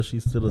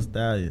She's still a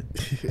stallion.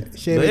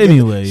 She didn't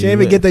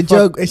even get the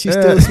joke, and she's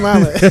still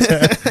smiling.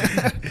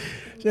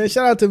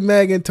 Shout out to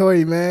Meg and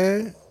Tori,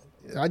 man.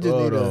 I just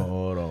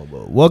hold on,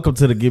 bro. Welcome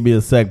to the Give Me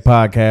a Sec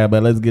podcast,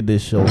 man. Let's get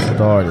this show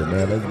started,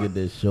 man.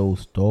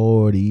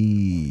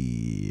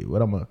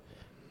 What am I?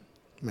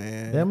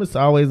 Man. Damn, it's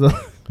always a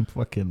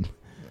fucking.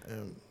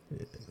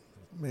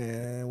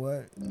 Man,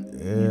 what?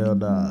 Hell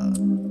nah.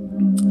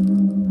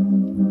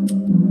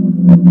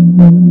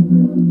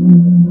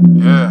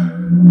 Yeah.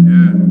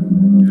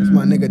 It's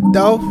my nigga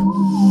Dolph.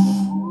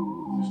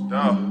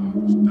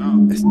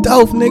 It's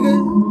Dolph, nigga.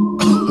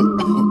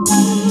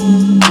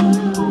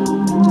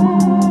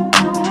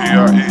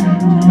 PRE.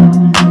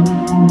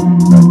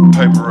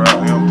 Paper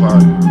Route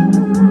Empire.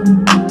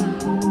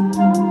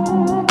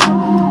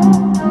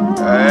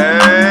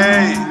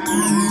 Hey.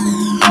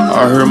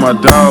 I heard my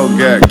dog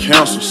got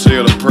cancer,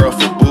 said a prayer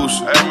for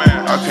Boosie. Hey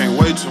man, I can't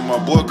wait till my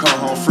boy come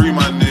home, free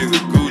my nigga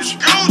Gucci.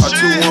 I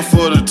took one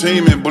for the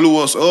team and blew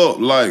us up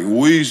like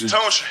Weezy.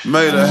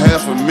 Made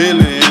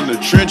 $500,000 in the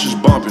trenches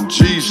bumping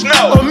Jesus.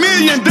 $1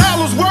 million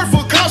worth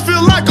of cops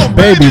feel like a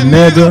baby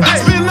nigga. I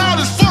spend all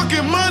this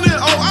fucking money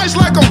on ice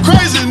like I'm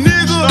crazy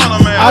nigga.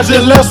 I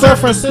just left San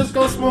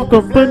Francisco, smoke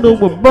a Brindle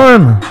with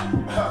burner.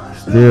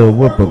 Still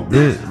whip a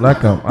bit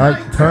like I'm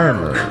Ike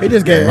Turner. He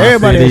just gave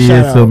everybody a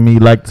shout out. To me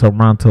like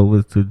Toronto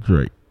is to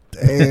Drake.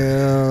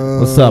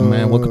 Damn. What's up,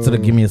 man? Welcome to the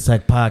Give Me a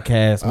Sec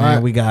podcast, man.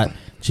 Right. We got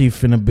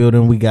Chief in the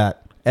building. We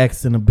got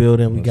X in the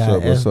building. We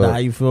got S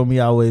Dot. You feel me?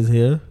 Always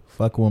here.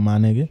 Fuck with my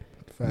nigga.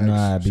 You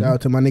know shout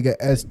out to my nigga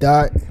S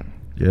Dot.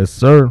 Yes,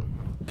 sir.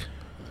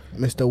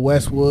 Mr.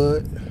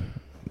 Westwood.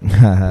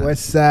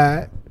 West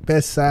Side.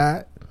 Best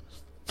Side.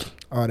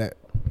 All that.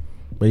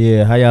 But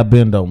yeah, how y'all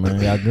been though,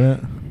 man? Y'all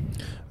good?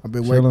 I've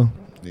been working.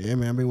 Yeah,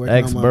 man. I've been working.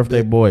 Ex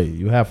birthday boy.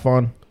 You have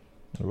fun?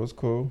 It was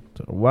cool.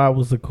 Why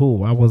was it cool?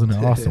 Why wasn't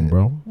it awesome,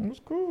 bro? It was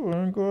cool. I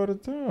didn't go out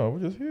of town. We're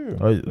just here.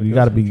 Oh, you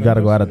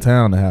gotta go out of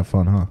town to have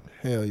fun, huh?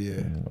 Hell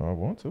yeah. I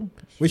want to.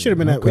 We should have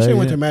been we should have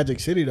went to Magic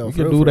City though. We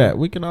can do that.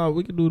 We can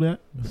do that.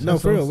 No,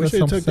 for real. We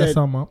should have took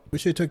that. We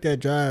should have took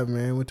that drive,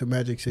 man. Went to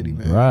Magic City,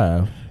 man.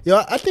 Drive.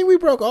 Yo, I think we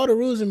broke all the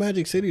rules in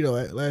Magic City though.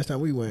 Last time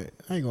we went,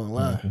 I ain't gonna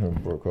lie.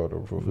 Broke all the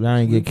rules. Y'all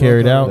ain't get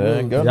carried out.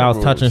 Y'all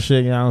was touching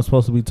shit y'all was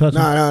supposed to be touching.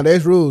 Nah,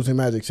 there's rules in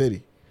Magic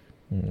City.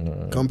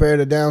 Compared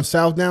to down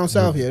south,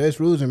 yeah, there's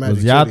rules in Magic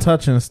City. Y'all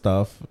touching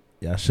stuff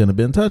y'all shouldn't have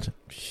been touching.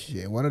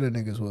 Shit, one of the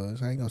niggas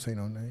was. I ain't gonna say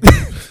no name.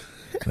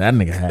 That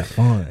nigga had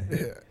fun.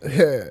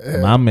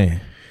 My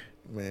man.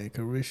 Man,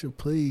 Carisha,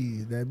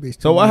 please. That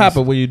bitch. So what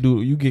happened when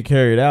you get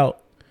carried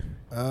out?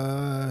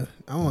 I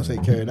don't want to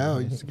say carried out.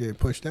 You just get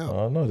pushed out.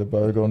 I know. They're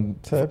probably going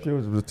to tap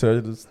you to tell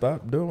you to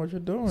stop doing what you're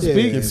doing.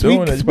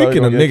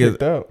 Speaking of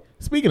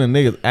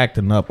niggas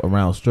acting up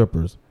around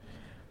strippers,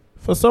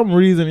 for some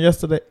reason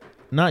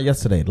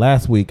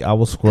last week I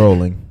was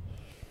scrolling.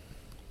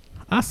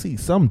 I see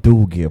some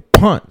dude get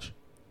punched.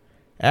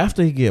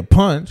 After he get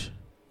punched,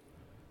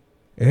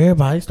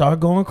 everybody start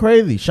going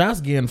crazy. Shots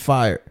getting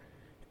fired.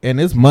 And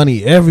there's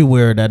money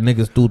everywhere that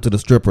niggas threw to the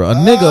stripper.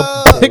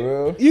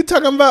 You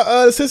talking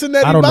about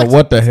Cincinnati? I don't know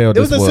what the hell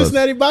this was. It was a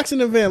Cincinnati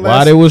boxing event.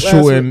 While they was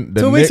shooting,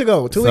 2 weeks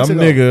ago. Some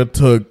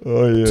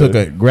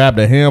nigga grabbed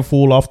a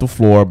handful off the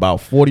floor, about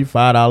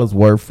 $45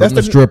 worth from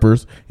the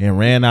strippers, and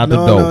ran out the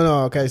door.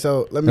 No. Okay,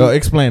 so let me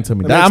explain to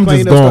me. I'm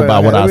just going by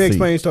what I see. Let me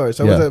explain the story.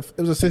 So it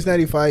was a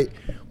Cincinnati fight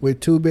with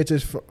two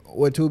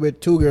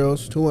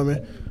girls, two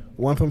women,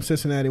 one from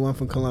Cincinnati, one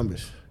from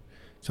Columbus.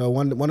 So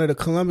one of the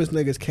Columbus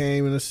niggas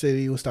came in the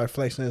city and started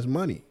flexing his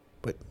money.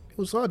 But it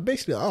was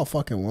basically all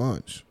fucking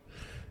lunch.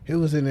 He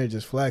was in there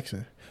just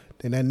flexing.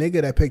 Then that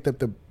nigga that picked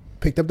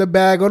up the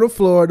bag on the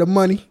floor, the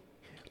money,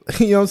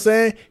 you know what I'm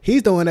saying?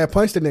 He's the one that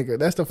punched the nigga.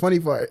 That's the funny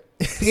part.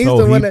 He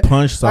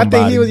punched somebody.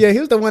 I think he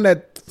was the one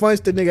that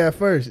punched the nigga at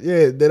first.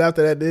 Yeah, then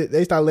after that,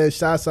 they start letting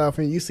shots off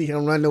and you see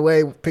him running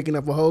away, picking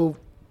up a whole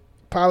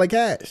pile of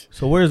cash.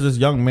 So where's this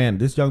young man?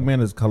 This young man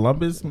is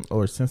Columbus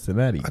or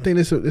Cincinnati? I think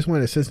this one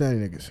of the Cincinnati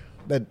niggas.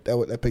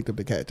 That picked up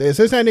the cash. The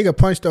Cincinnati nigga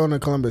punched on the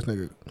Columbus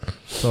nigga.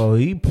 So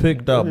he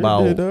picked up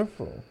about.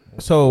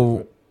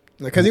 So.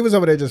 Because he was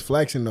over there just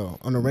flexing though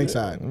on the ring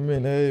side. I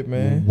mean, hey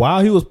man.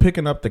 While he was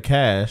picking up the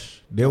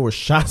cash, there were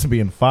shots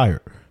being fired.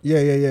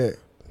 Yeah.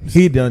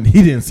 He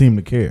didn't seem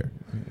to care.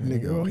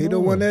 Nigga, he the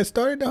one that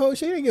started the whole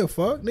shit. He didn't give a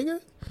fuck, nigga.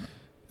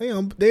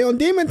 They on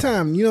demon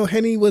time. You know,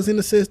 Henny was in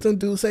the system.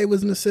 Duce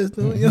was in the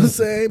system. You know what I'm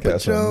saying?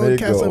 Patron,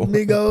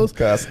 Casamigos.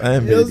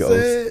 Casamigos. You know what I'm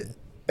saying?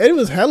 It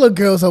was hella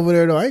girls over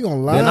there though. I ain't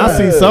gonna lie. And I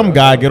see some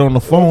guy get on the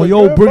phone.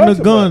 Yo, bring the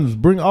guns.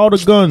 Bring all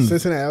the guns.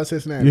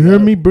 Cincinnati. You hear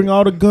me? Bring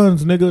all the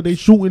guns, nigga. They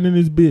shooting in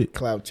this bit.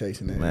 Cloud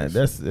chasing that. Man,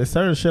 that's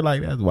certain shit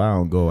like that's why I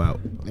don't go out.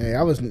 Yeah,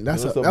 that was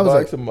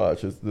boxing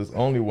match. There's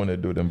only when they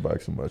do them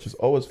boxing matches.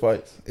 Always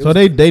fights. So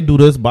they do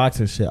this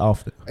boxing shit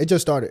often. It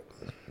just started.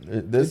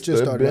 It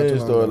just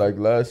started like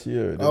last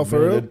year. Oh,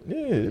 for real?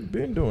 They've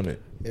been doing it.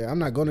 Yeah, I'm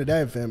not going to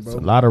that event, bro.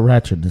 It's a lot of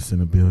ratchetness in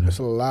the building. There's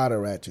a lot of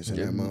ratchets in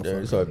that motherfucker. Yeah,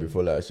 it started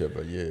before last year,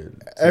 but 2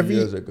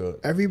 years ago.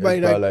 Everybody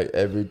that like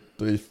every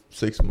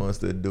 6 months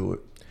they do it.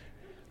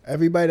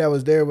 Everybody that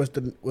was there was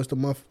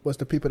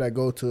the people that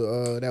go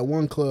to that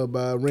one club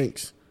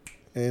Rinks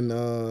and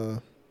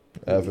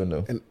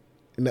Avenue. And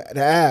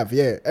the Ave,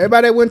 yeah.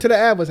 Everybody that went to the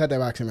Ave was at that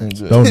boxing match.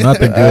 Don't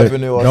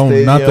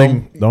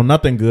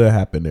nothing good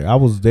happen there. I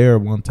was there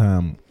one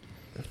time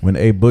when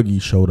A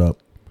Boogie showed up.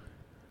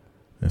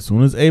 As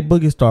soon as A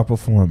Boogie started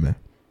performing,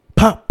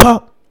 pop,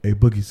 pop, A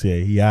Boogie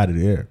said he out of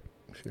there.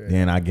 Sure.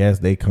 Then I guess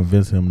they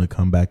convinced him to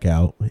come back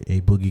out.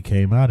 A Boogie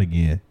came out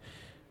again.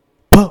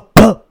 Pop,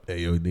 pop.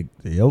 Hey,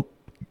 yo.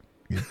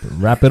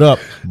 Wrap it up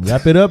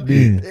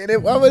then.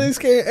 And why would this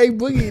kid A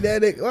Boogie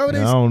that?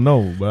 I don't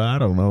know, but I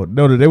don't know.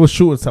 No, they was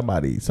shooting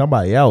somebody.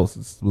 Somebody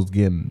else was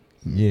getting.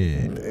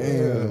 Yeah.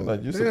 Damn.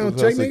 Like you supposed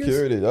to have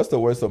security. That's the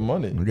waste of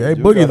money.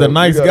 Okay, Boogie's a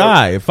nice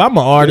guy. If I'm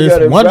an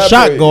artist, one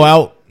shot go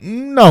out.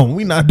 No,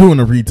 we not doing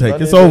a retake.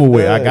 It's over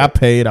with. I got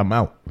paid. I'm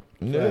out.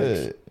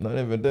 Yeah, not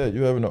even that.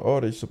 You having an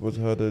artist supposed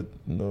to have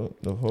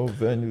the whole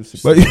venue.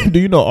 But do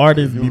you know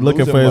artists be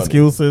looking for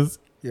excuses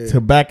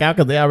to back out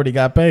because they already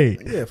got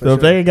paid? Yeah, so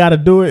if they ain't got to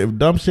do it, if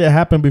dumb shit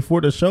happened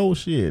before the show,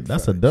 shit,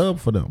 that's a dub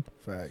for them.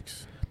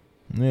 Facts.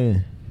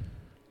 Yeah.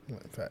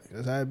 Facts.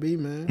 That's how it be,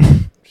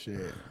 man.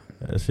 Shit.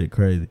 That shit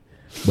crazy.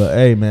 But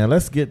hey, man,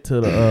 let's get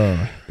to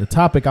the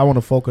topic I want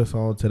to focus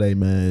on today,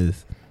 man,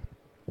 is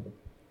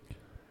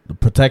the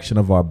protection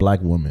of our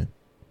black women.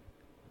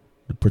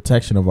 The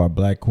protection of our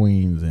black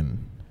queens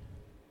and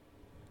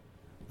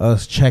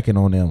us checking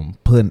on them,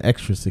 putting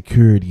extra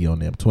security on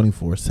them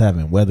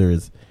 24/7, whether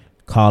it's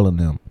calling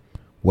them,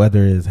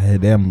 whether it's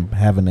them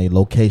having a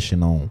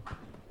location on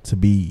to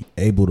be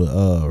able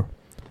to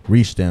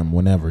reach them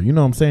whenever. You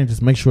know what I'm saying?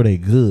 Just make sure they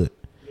good.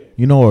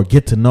 You know, or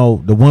get to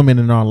know the women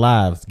in our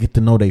lives, get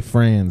to know their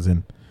friends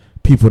and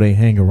people they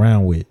hang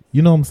around with.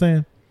 You know what I'm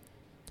saying?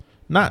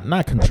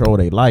 Not control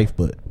their life,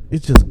 but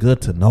it's just good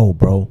to know,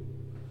 bro.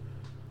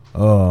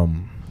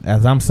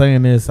 As I'm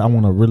saying this, I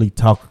want to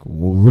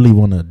really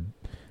want to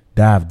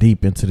dive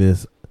deep into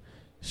this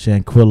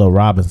Shanquella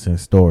Robinson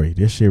story.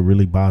 This shit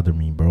really bothered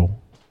me, bro.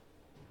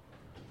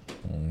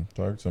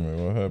 Talk to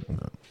me. What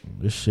happened?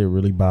 This shit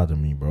really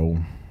bothered me, bro.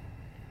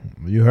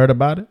 You heard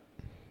about it?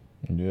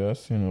 Yeah, I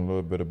seen a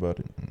little bit about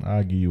it.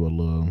 I'll give you a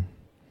little.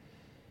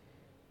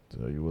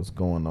 Tell you what's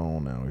going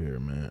on out here,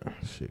 man.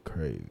 Shit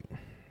crazy.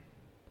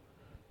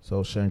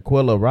 So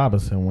Shanquella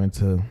Robinson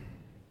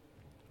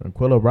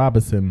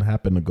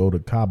happened to go to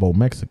Cabo,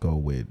 Mexico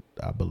with,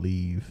 I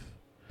believe,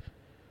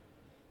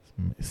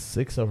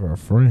 6 of her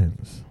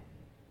friends.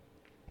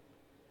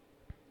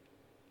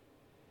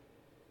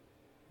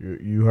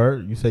 You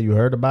heard? You say you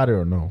heard about it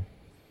or no?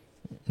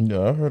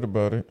 Yeah, I heard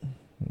about it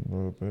a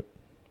little bit.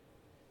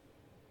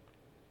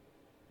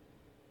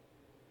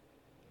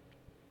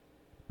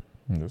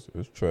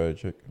 It's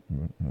tragic.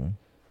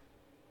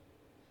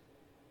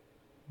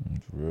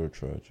 It's real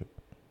tragic.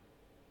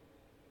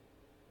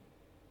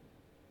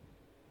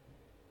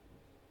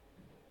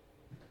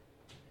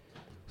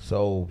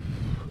 So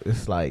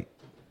it's like,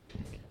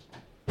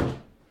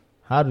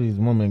 how do these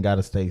women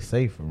gotta stay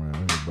safe around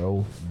here,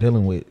 bro?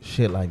 Dealing with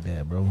shit like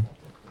that, bro.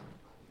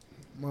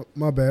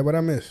 My bad. What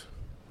I miss?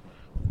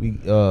 We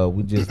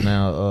just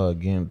now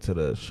getting to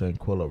the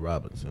Shanquella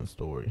Robinson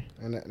story.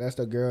 And that's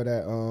the girl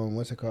that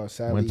what's it called?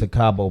 Sally went to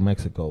Cabo,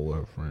 Mexico with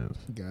her friends.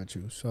 Got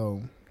you.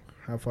 So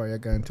how far y'all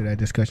got into that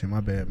discussion? My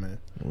bad, man.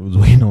 We was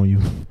waiting on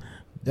you.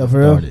 Yeah, for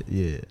real?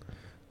 Yeah.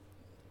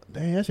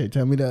 Dang, that shit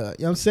tell me that. You know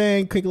what I'm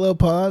saying? Quick little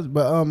pause,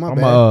 but my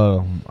bad.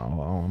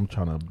 I'm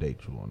trying to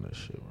update you on this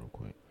shit real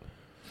quick.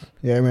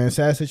 Yeah, man,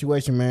 sad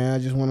situation, man.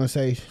 I just want to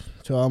say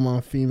to all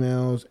my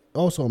females,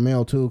 also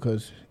male too,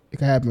 because it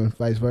can happen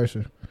vice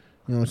versa.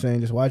 You know what I'm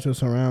saying? Just watch your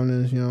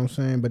surroundings, you know what I'm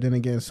saying? But then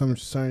again, some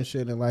certain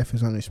shit in life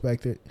is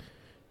unexpected.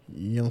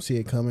 You don't see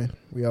it coming.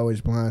 We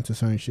always blind to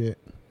certain shit.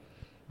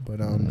 But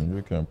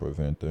you can't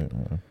prevent that,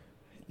 man.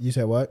 You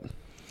said what?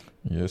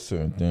 Yes,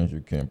 certain things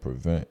you can't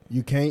prevent.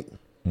 You can't?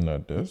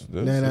 No, that's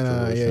no,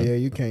 yeah,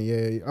 you can't,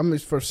 yeah. I mean,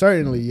 for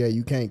certainly, yeah,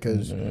 you can't,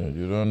 because... Yeah,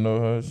 you don't know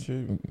how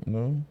shit,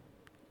 I'm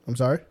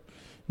sorry?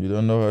 You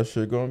don't know how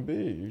shit gonna be.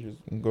 You just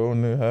go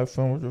in there, have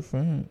fun with your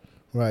friends.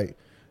 Right.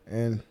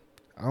 And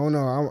I don't know,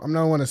 I'm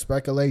not want to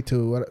speculate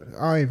too.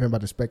 I ain't even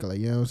about to speculate,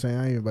 you know what I'm saying?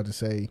 I ain't even about to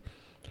say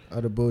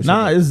other bullshit.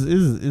 Nah,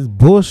 it's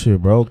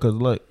bullshit, bro, because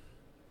look,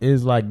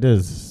 it's like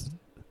this.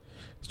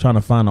 It's trying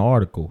to find an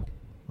article.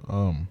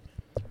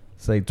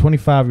 Say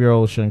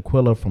 25-year-old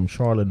Shanquella from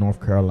Charlotte, North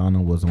Carolina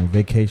was on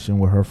vacation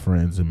with her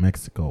friends in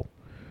Mexico.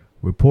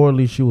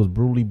 Reportedly, she was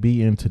brutally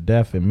beaten to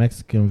death in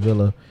Mexican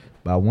villa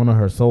by one of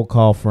her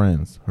so-called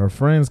friends. Her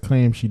friends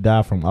claim she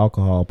died from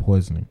alcohol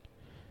poisoning.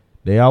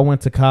 They all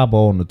went to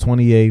Cabo on the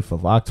 28th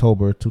of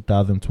October,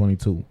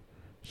 2022.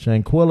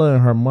 Shanquella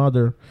and her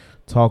mother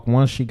talked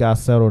once she got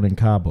settled in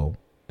Cabo.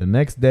 The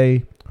next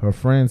day, her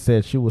friend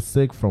said she was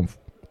sick from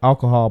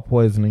alcohol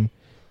poisoning.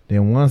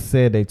 Then one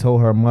said they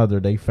told her mother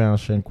they found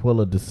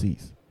Shanquella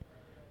deceased.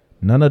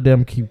 None of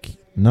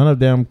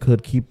them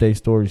could keep their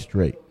story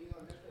straight.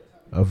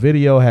 A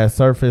video has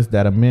surfaced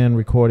that a man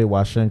recorded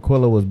while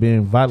Shanquella was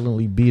being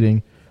violently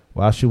beaten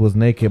while she was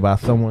naked by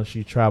someone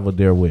she traveled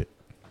there with.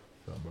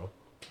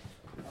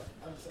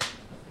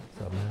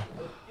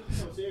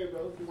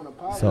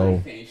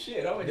 So,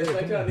 shit, I was just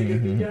like y'all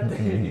niggas do your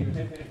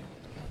thing.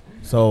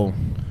 so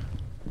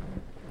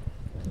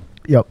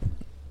Yep.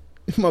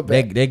 My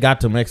bad. they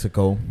got to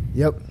Mexico.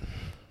 Yep.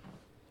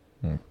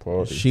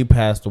 Party. She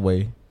passed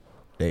away.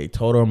 They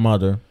told her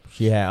mother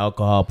she had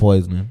alcohol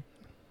poisoning.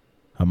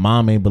 Her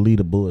mom ain't believe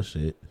the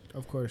bullshit.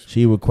 Of course.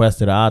 She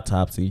requested an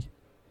autopsy.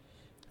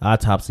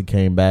 Autopsy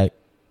came back.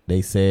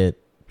 They said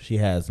she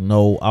has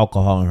no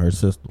alcohol in her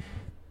system.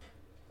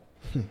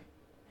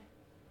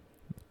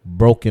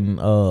 Broken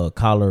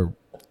collar.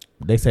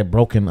 They said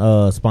broken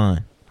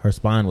spine. Her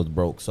spine was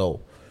broke.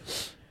 So,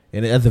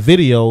 and as the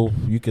video,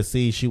 you could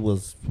see she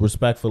was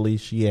respectfully.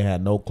 She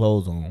had no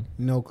clothes on.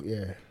 No,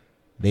 yeah.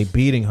 They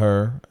beating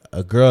her.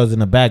 A girl's in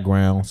the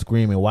background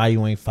screaming, "Why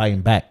you ain't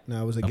fighting back?"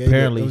 No, it was a gay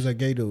Apparently, dude. It was a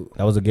gay dude.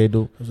 That was a gay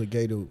dude. It was a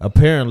gay dude.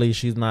 Apparently,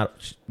 she's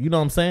not. You know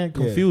what I'm saying?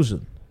 Yeah.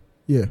 Confusion.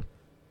 Yeah.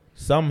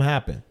 Something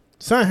happened.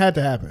 Something had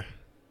to happen.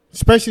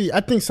 Especially,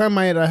 I think something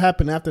might have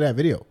happened after that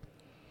video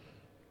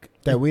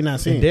that we not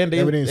seeing. And then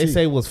that we didn't they see.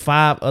 say it was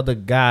 5 other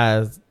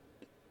guys.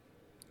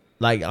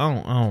 Like I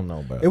don't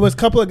know, bro. It was a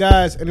couple of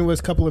guys and it was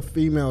a couple of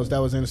females that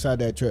was inside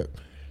that trip.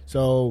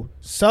 So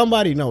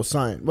somebody knows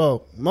something.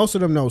 Well, most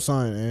of them know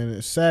something, and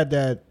it's sad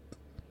that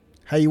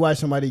how you watch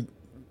somebody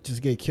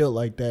just get killed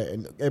like that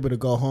and able to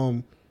go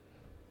home.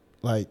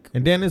 Like,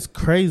 And then it's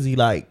crazy,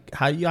 like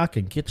how y'all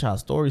can get y'all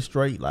story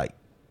straight. Like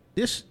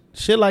this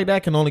shit like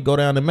that can only go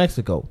down in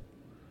Mexico,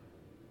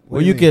 where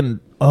do you you can.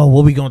 Oh,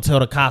 what we gonna tell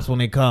the cops when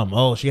they come?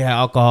 Oh, she had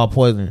alcohol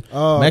poisoning.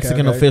 Oh, okay,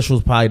 Mexican okay.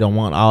 officials probably don't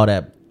want all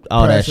that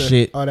pressure,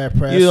 shit. all that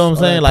press. You know what I'm all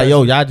saying? that Like,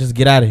 yo, pressure. y'all just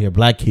get out of here,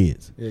 black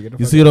kids. Yeah, get the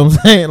You fuck see what I'm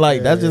saying? Like,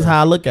 Yeah, that's just yeah.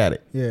 how I look at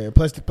it. Yeah.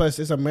 Plus,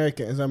 it's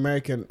American. It's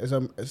American. It's Yeah,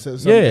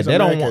 it's they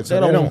don't American, want so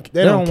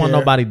they don't want care.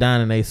 nobody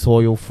dying in their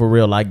soil for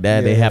real like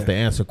that. They Yeah. have to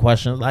answer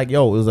questions like,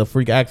 yo, it was a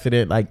freak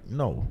accident. Like,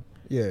 no.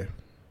 Yeah,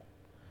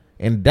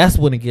 And that's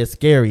when it gets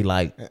scary.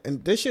 Like,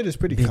 and this shit is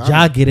pretty. did common.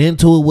 y'all get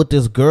into it with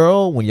this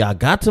girl when y'all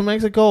got to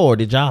Mexico, or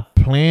did y'all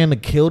plan to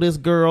kill this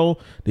girl?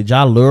 Did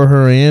y'all lure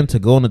her in to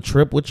go on a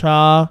trip with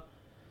y'all?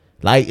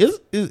 Like,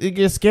 it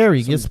gets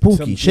scary, it gets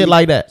spooky, shit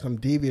like that. Some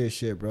devious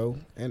shit, bro.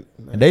 And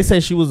And they say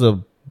she was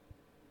a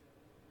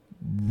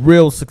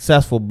real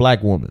successful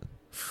black woman.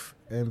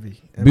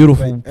 envy.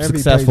 Beautiful, Envy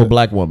successful plays a-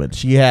 black woman.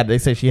 They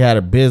say she had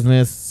a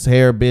business,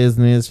 hair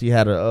business. She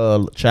had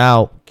a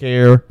child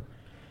care,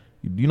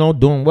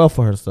 doing well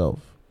for herself.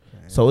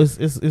 So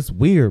it's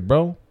weird,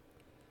 bro.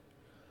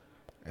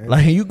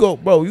 Like you go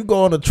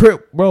on a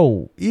trip,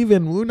 bro.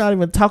 Even we're not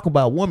even talking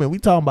about women. We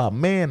talking about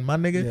man, my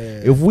nigga.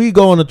 Yeah. If we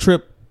go on a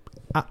trip,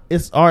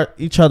 it's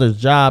each other's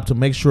job to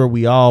make sure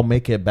we all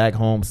make it back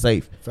home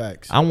safe.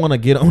 Facts. I want to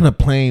get on a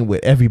plane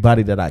with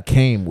everybody that I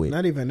came with.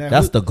 Not even that.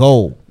 That's the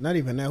goal. Not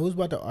even that. Who's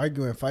about to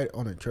argue and fight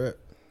on a trip?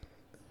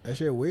 That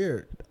shit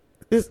weird.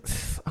 I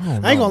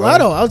don't know, I ain't gonna lie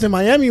though. I was in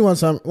Miami one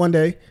time.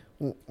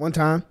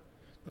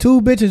 Two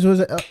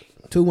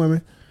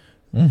women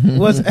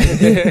was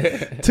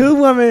two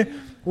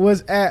women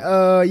was at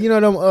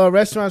them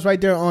restaurants right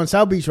there on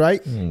South Beach,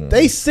 right?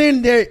 They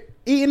sitting there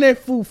eating their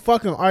food,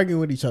 fucking arguing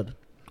with each other.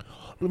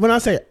 When I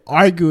say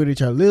argue with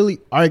each other, literally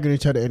arguing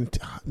with each other, and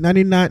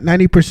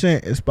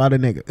 90% is about a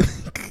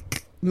nigga.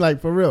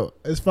 Like, for real,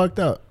 it's fucked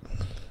up.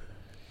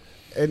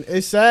 And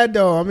it's sad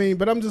though. I mean,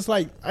 but I'm just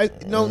like,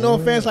 no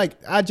offense. Like,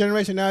 our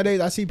generation nowadays,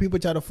 I see people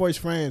try to force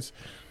friends.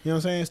 You know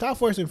what I'm saying? Stop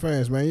forcing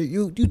friends, man.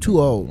 You too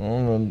old.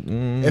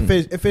 If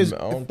it's I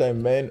don't think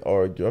men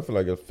argue. I feel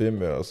like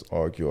females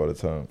argue all the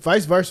time.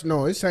 vice versa,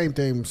 no, it's the same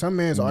thing. Some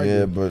men's argue.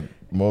 Yeah, but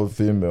more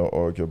female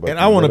argue about. And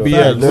I want to be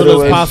as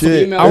little real as possible.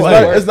 shit.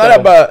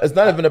 It's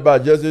not even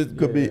about just. It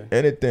could be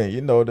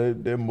anything.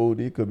 They're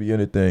moody. It could be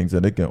anything,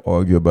 so they can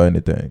argue about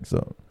anything.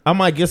 So I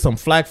might get some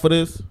flack for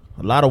this.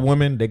 A lot of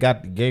women, they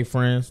got gay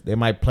friends. They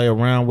might play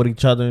around with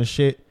each other and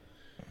shit.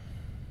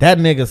 That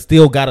nigga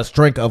still got a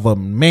strength of a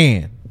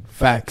man.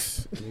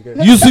 Facts.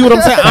 You see what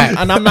I'm saying?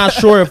 I'm not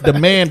sure if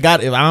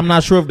I'm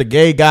not sure if the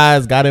gay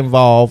guys got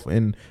involved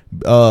in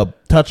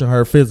touching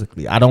her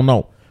physically. I don't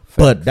know. Facts.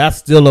 But that's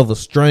still of a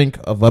strength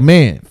of a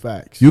man.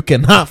 Facts. You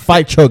cannot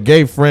fight your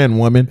gay friend,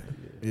 woman.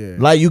 Yeah.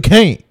 Like, you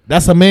can't.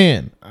 That's a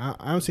man.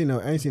 I ain't seen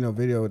no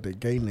video with the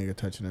gay nigga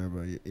touching her,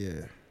 but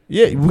yeah.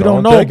 Yeah, we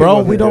don't know,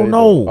 bro. We don't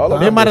know.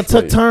 They might have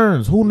took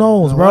turns. Who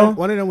knows, bro?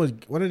 One of them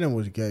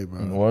was gay, bro.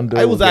 One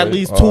day It was at gay.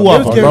 least two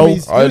of them, bro.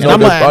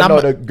 I know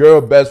the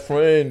girl best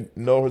friend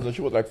know her since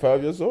she was like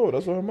 5 years old.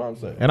 That's what her mom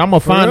said. And I'm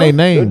gonna find their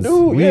names.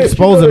 We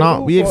exposing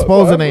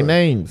their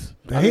names.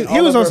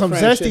 He was on some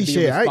zesty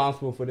shit.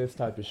 Responsible for this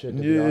type of shit.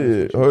 Yeah,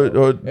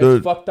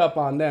 it's fucked up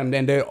on them.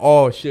 Then they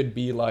all should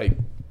be like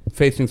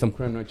facing some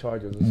criminal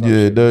charges. Or something.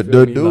 Yeah, the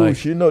dude, like,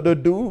 she know the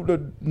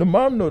dude, the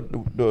mom know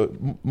the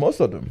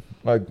most of them.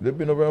 Like, they've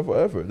been around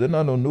forever. They're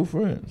not no new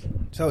friends.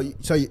 So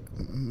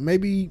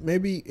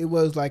maybe it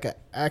was like an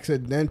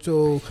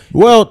accidental.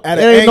 Well,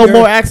 there ain't no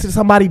more accident.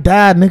 Somebody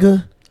died,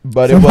 nigga.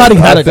 But somebody I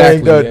had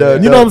think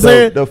you know what I'm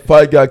saying? The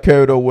fight got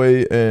carried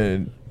away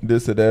and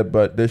this or that.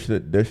 But they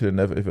should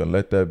never even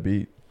let that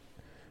be.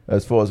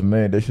 As far as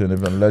men, they shouldn't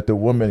even let the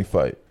women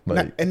fight.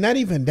 Like, not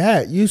even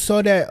that. You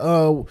saw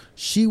that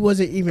she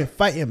wasn't even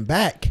fighting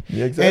back.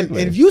 Yeah,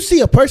 exactly. And if you see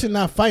a person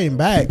not fighting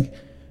back,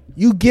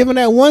 you give him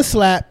that one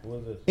slap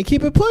and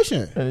keep it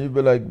pushing. and you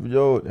be like,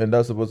 yo, and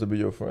that's supposed to be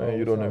your friend.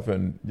 You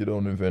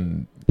don't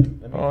even.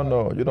 I don't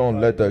know. You don't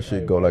let that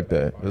shit go like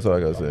that. That's all I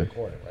gotta say.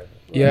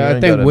 Yeah, You I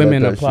ain't think gotta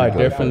women let that apply shit go.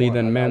 differently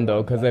than men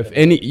though, because if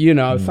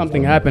if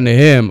something happened to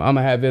him, I'm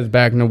gonna have his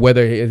back, no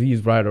whether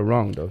he's right or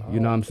wrong though. You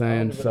know what I'm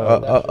saying? So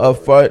A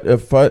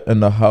fight in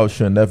the house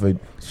should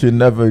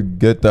never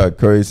get that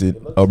crazy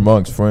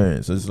amongst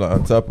friends. It's like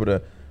on top of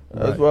that.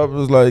 That's why I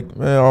was like,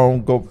 man, I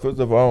don't go. First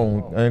of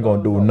all, I ain't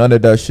gonna do none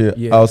of that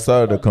shit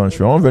outside of the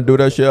country. I don't even do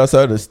that shit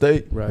outside of the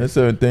state. Right. There's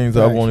certain things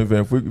I won't even.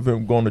 If we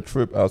go on a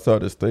trip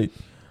outside the state,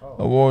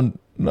 I won't.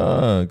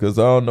 Nah, because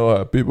I don't know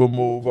how people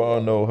move. I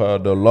don't know how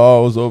the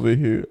laws over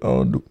here. I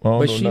don't but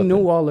know she nothing.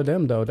 knew all of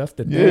them though. That's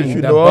the Yeah, thing she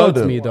that knew all of bugs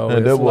them. me though. And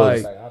It's that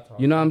was- like,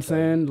 you know what I'm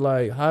saying?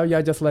 Like, how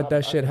y'all just let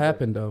that shit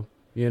happen though?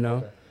 You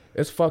know,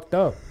 it's fucked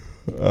up.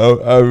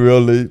 I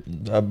really,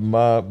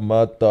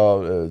 my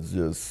thought is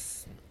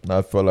just,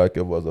 I felt like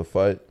it was a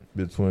fight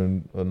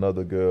between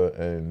another girl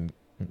and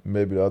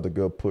maybe the other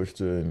girl pushed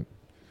her and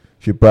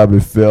she probably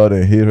fell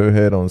and hit her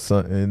head on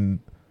something,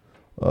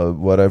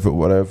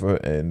 whatever,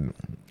 and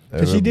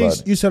Cause she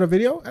did. You saw the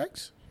video,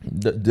 X?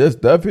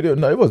 just that video.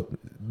 No,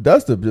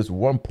 that's just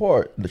one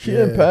part. She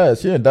didn't pass.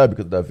 She didn't die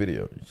because of that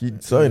video.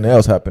 Something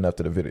else happened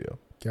after the video.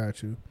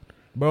 Got you.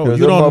 Bro,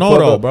 you don't know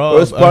though, bro.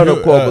 Her spinal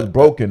cord was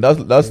broken.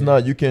 That's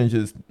not. You can't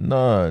just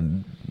Hell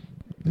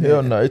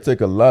no. It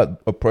take a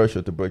lot of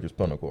pressure to break your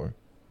spinal cord.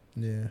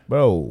 Yeah,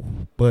 bro.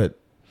 But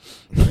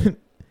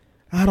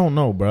I don't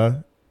know,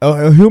 bro.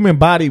 A human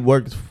body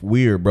works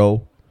weird,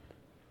 bro.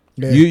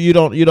 yeah. You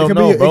don't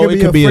know, bro.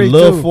 It could be a freak,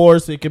 little too.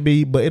 force. It could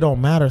be, but it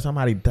don't matter.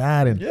 Somebody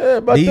died,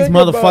 and But these think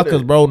about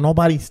motherfuckers, it. bro.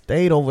 Nobody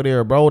stayed over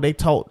there, bro.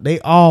 They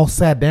all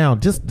sat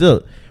down.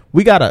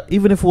 We gotta,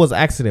 even if it was an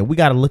accident, we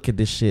gotta look at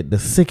this shit. The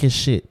sickest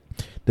shit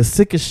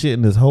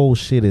in this whole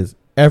shit is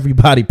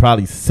everybody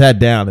probably sat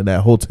down in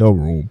that hotel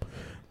room.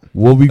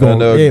 What we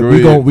gonna?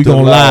 We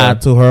gonna lie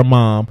to her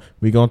mom.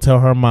 We gonna tell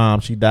her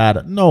mom she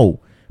died. No,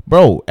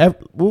 bro.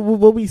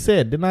 What we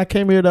said? Didn't I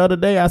came here the other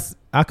day?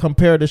 I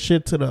compared the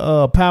shit to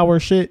the Power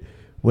shit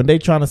when they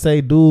trying to say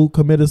dude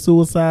committed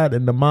suicide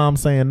and the mom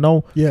saying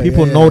no. Yeah,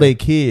 people yeah, know yeah. they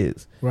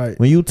kids. Right.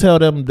 When you tell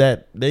them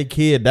that they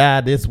kid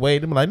died this way,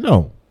 they be like,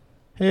 no,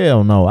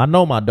 hell no. I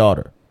know my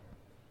daughter.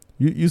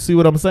 You see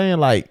what I'm saying?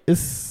 Like, it's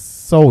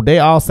so they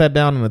all sat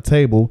down on the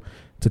table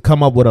to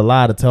come up with a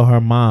lie to tell her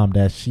mom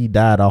that she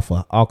died off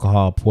of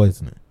alcohol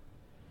poisoning.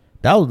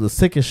 That was the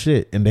sickest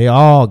shit. And they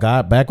all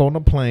got back on the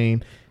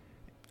plane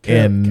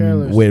and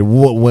careless. with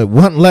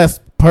one less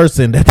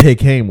person that they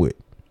came with.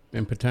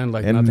 And pretend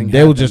like And nothing they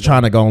were happened, just though.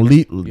 trying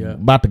to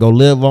about to go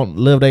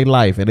live their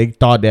life, and they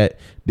thought that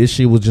this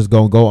shit was just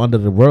gonna go under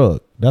the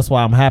rug. That's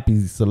why I'm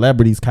happy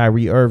celebrities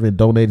Kyrie Irving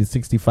donated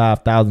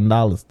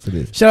 $65,000 to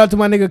this. Shout out to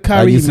my nigga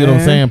Kyrie. Like, you see man. what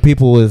I'm saying?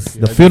 People is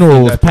Yeah, the I just funeral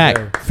seen was that packed.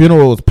 today.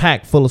 Funeral was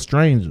packed full of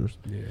strangers.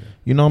 Yeah.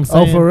 You know what I'm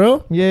Oh, saying? for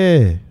real?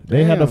 Yeah,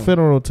 they had a Damn.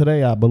 funeral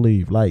today, I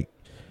believe. Like,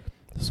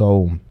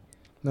 so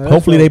No, that's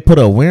hopefully dope. they put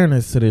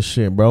awareness to this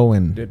shit, bro,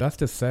 and Dude, that's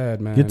just sad,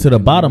 man. get to the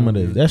And, bottom you of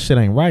know, this. That shit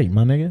ain't right,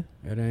 my nigga.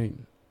 It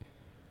ain't.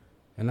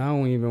 And I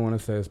don't even want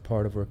to say it's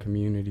part of our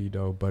community,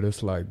 though, but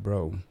it's like,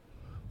 bro,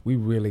 we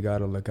really got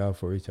to look out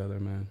for each other,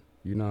 man.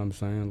 You know what I'm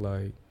saying?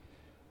 Like,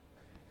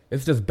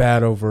 it's just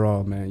bad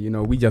overall, man. You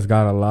know, we just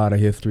got a lot of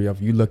history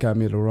of you look at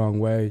me the wrong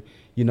way.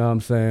 You know what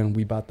I'm saying?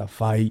 We about to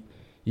fight.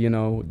 You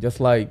know, just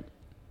like,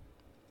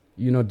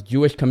 you know, the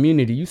Jewish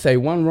community, you say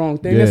one wrong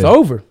thing, it's Yeah.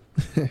 over.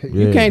 You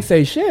Yeah. can't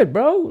say shit,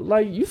 bro.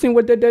 Like, you seen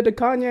what they did to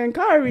Kanye and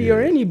Kyrie or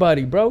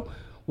anybody, bro.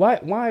 Why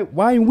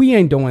we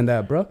ain't doing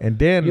that, bro? And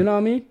then You know what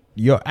I mean?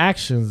 your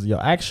actions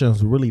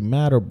really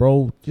matter,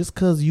 bro. Just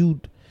cause you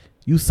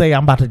say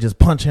I'm about to just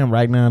punch him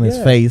right now in his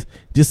Yeah. face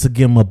just to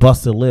give him a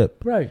busted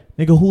lip. Right.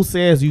 Nigga, who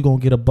says you gonna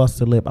get a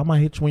busted lip? I might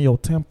hit you in your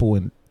temple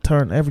and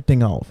turn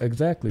everything off.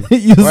 Exactly.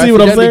 You Or see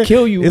what I'm accidentally saying?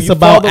 kill you, It's you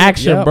about fall the-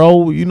 action, yeah.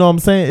 bro. You know what I'm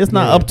saying? It's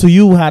not Yeah. up to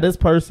you how this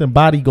person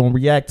body gonna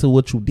react to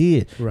what you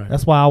did. Right.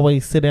 That's why I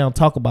always sit down and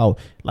talk about,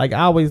 like, I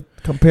always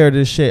compare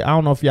this shit. I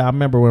don't know if y'all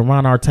remember when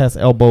Ron Artest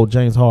elbowed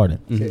James Harden.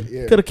 Mhm.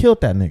 Yeah, Could have killed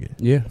that nigga.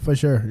 Yeah. for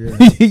sure.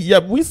 Yeah, Yeah,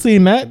 we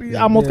seen that. He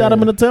almost got him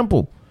in the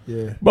temple.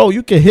 yeah. Bro,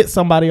 you can hit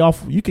somebody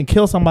off. You can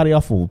kill somebody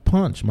off of a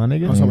punch, my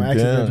nigga. On some You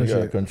accidental can. You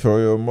gotta shit. control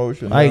your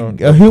emotions. Like, you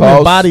know. a human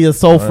Pulse. body is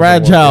so I don't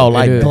fragile, want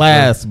like It is,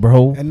 glass,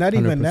 bro. And not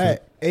even 100%.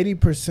 that.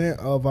 80%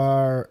 of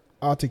our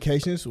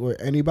altercations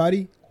with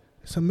anybody,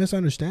 it's a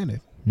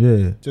misunderstanding.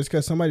 Yeah. Just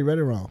because somebody read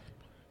it wrong.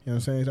 You know what I'm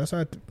saying? That's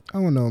how I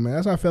don't know, man.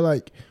 That's how I feel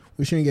like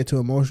we shouldn't get too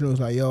emotional. It's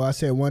like, yo, I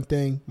said one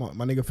thing, my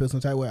nigga feel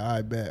some type of way.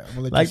 I bet. I'm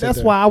gonna let Like, you sit that's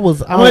there. why I'm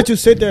gonna let you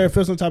sit there and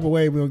feel some type of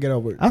way. We gonna get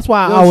over it. That's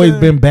why You know I what I'm always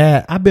saying? been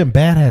bad. I've been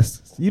bad at.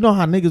 You know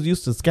how niggas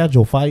used to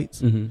schedule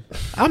fights?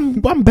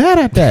 Mm-hmm. I'm bad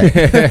at that.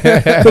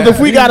 Because if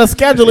we gotta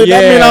schedule it,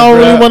 that Yeah, mean I don't bruh.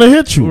 really want to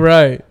hit you.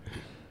 Right.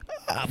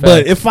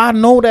 But if I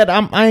know that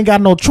I ain't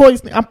got no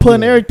choice, I'm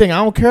putting everything.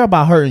 I don't care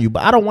about hurting you,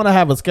 but I don't want to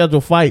have a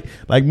scheduled fight.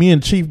 Like me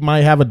and Chief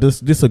might have a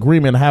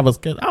disagreement. Have a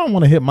schedule. I don't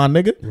want to hit my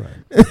nigga,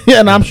 right.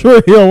 And I'm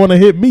sure he don't want to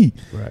hit me.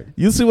 Right.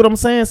 You see what I'm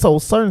saying? So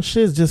certain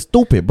shit's just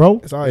stupid,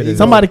 bro.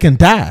 Somebody can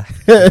die,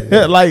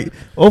 like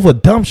over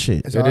dumb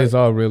shit. It is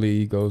all really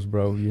egos,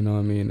 bro. You know what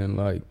I mean? And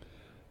like,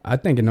 I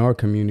think in our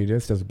community,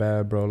 that's just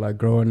bad, bro. Like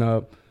growing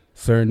up,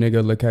 certain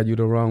nigga look at you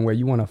the wrong way,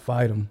 you want to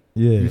fight him.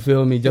 Yeah, you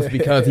feel me? Just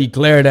because he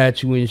glared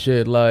at you and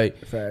shit, like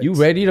Facts. You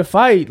ready to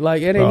fight?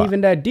 Like it ain't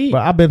even that deep.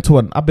 But I've been to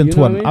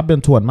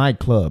a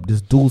nightclub.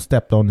 This dude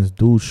stepped on this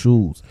dude's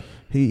shoes.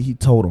 He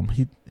told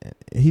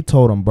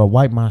him, bro,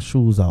 wipe my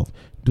shoes off.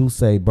 Dude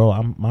say,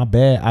 bro, my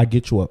bad. I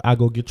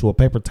go get you a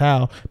paper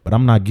towel, but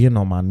I'm not getting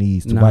on my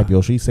knees to wipe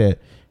your shoes.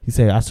 He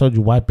said, I told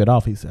you wipe it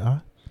off. He said, huh?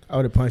 I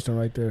would have punched him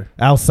right there.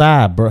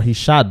 Outside, bro. He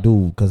shot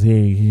dude because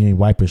he ain't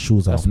wipe his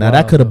shoes off. That's now, wild,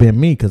 that could have though. been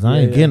me because I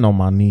ain't getting on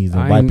my knees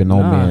and wiping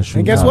no man's shoes off.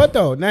 And guess what,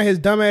 though? Now his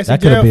dumb ass in jail.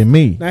 That could have been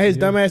me. Now his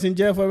dumb ass in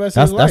jail for the rest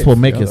of his life. That's what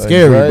make it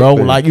scary, bro.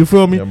 Like, you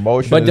feel me?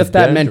 But just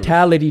that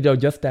mentality, though,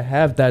 just to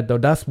have that, though,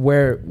 that's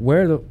where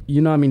the,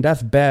 you know what I mean?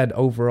 That's bad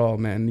overall,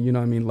 man. You know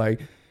what I mean? Like,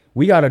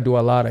 we got to do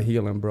a lot of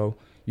healing, bro.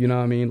 You know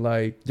what I mean?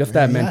 Like, just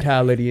that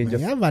mentality and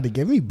just y'all about to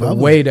give me the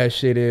way that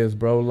shit is,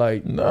 bro.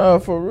 Like, nah,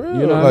 for real.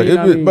 You know like, what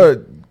I mean?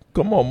 But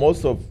come on,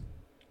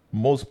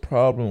 most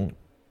problems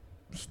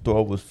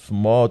start with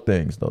small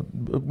things. Though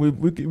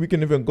we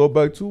can even go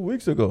back 2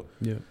 weeks ago.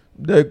 Yeah,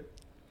 that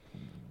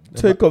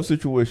takeoff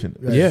situation.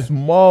 Yeah,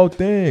 small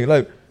thing.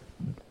 Like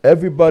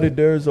everybody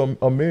there is a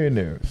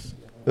millionaires.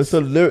 It's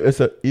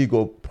a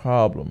ego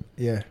problem.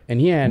 Yeah, and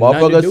he had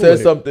motherfucker said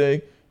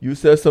something. You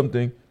said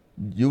something.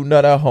 You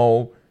not at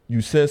home. You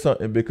said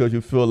something because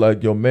you feel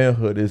like your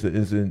manhood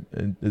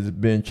is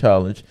being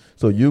challenged.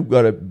 So you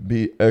gotta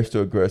be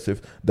extra aggressive.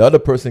 The other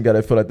person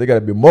gotta feel like they gotta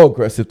be more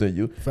aggressive than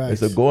you.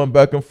 Facts. It's a going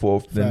back and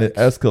forth. Facts. Then it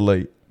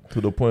escalate to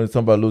the point that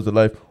somebody loses their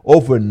life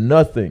over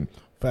nothing.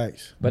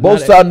 Facts. But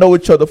both sides know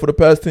each other for the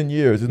past 10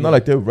 years. It's not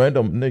like they're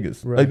random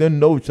niggas. Right. Like they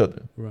know each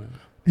other. Right.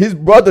 His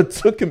brother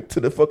took him to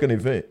the fucking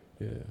event.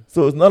 Yeah.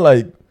 So it's not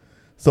like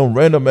some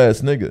random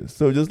ass niggas.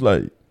 So just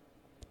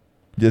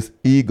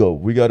ego.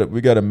 We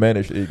gotta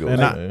manage ego.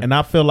 And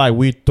I feel like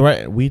we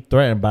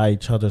threatened by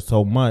each other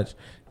so much.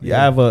 You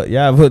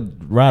ever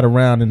ride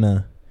around in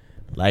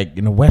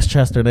the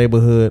Westchester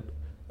neighborhood,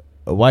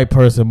 a white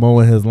person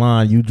mowing his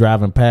lawn, you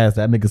driving past,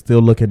 that nigga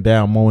still looking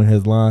down mowing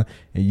his lawn,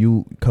 and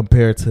you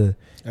compare to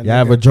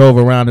ever drove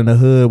around in the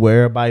hood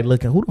where everybody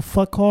looking, who the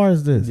fuck car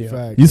is this?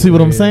 Yeah. You see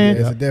what I'm saying?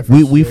 Yeah, it's a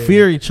difference. We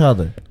fear each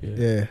other.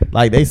 Yeah.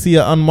 Like they see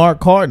an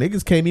unmarked car,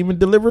 niggas can't even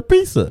deliver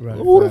pizza. Right.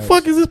 Who the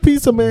fuck is this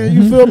pizza man?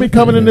 You feel me?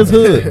 Coming in this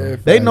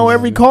hood. They know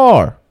every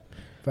car.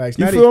 Facts.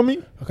 You feel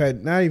me? Okay,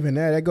 not even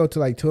that. That go to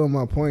like two of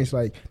my points.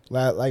 Like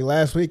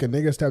last week, a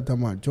nigga stepped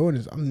on my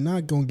Jordans. I'm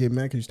not gonna get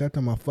mad because you stepped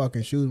on my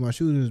fucking shoes. My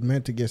shoes was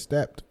meant to get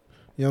stepped.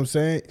 You know what I'm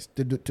saying?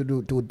 To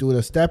do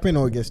the stepping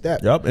or get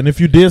stepped. Yep. And if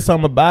you did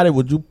something about it,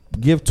 would you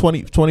give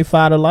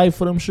 25 to life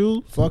for them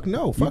shoes? Fuck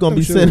no. You gonna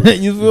be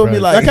sitting. You feel me?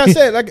 Like I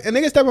said, like a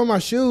nigga stepped on my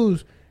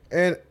shoes,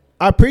 and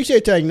I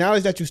appreciate to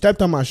acknowledge that you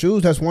stepped on my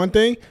shoes. That's one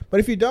thing. But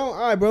if you don't, all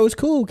right, bro, it's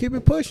cool. Keep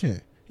it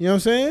pushing. You know what I'm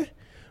saying?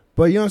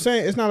 But you know what I'm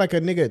saying? It's not like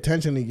a nigga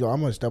intentionally, yo, I'm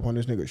gonna step on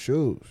this nigga's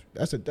shoes.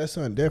 That's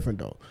something different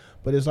though.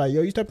 But it's like,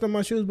 yo, you stepped on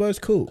my shoes, but it's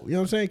cool. You know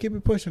what I'm saying? Keep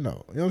it pushing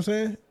though. You know what I'm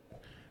saying?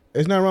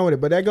 It's nothing wrong with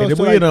it. But that goes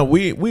to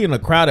we in a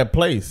crowded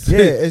place. Yeah,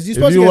 it's you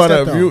supposed to get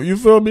stepped on. You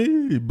feel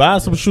me? Buy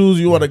some shoes.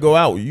 You want to go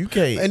out? You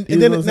can't.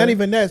 And then not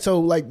even that. So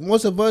like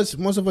most of us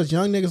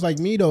young niggas like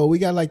me though, we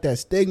got like that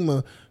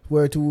stigma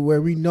where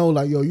we know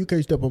like, yo, you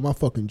can't step on my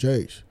fucking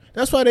J's.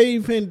 That's why they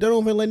don't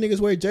even let niggas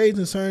wear J's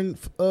in certain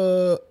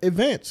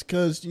events,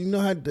 because you know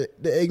how the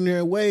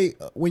ignorant way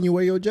when you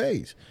wear your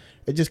J's.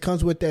 It just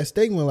comes with that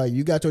stigma. Like,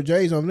 you got your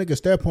J's on, nigga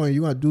step on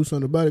you, got to do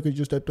something about it because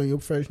you stepped on your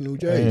fresh new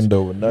J's. I ain't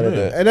doing none of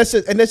that. And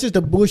that's just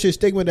the bullshit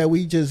stigma that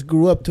we just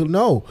grew up to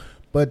know.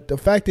 But the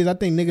fact is, I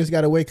think niggas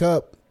got to wake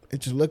up and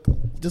just look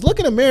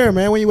in the mirror,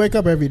 man, when you wake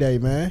up every day,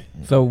 man.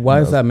 So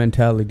why is that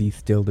mentality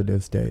still to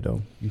this day,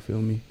 though? You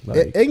feel me?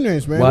 Like,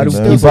 ignorance, man. Why do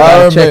still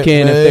people check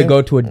in if they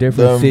go to a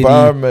different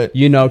city?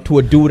 You know, to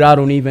a dude I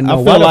don't even know.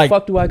 Why the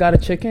fuck do I gotta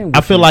check in?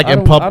 I feel like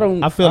in public. I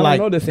don't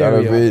know this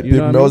area.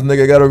 Those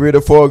niggas gotta read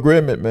the full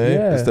agreement, man.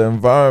 Yeah. It's the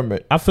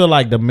environment. I feel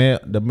like the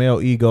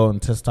male ego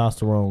and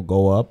testosterone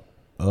go up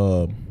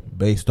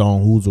based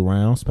on who's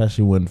around,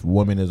 especially when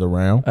women is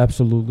around.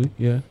 Absolutely,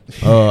 yeah.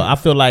 I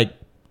feel like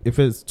if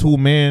it's two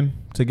men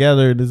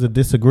together, there's a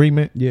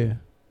disagreement. Yeah,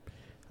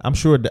 I'm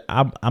sure that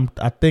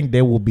I think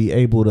they will be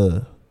able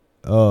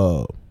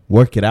to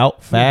work it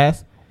out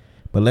fast.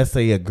 But let's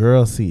say a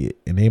girl see it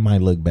and they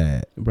might look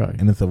bad, right?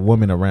 And it's a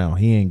woman around,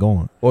 he ain't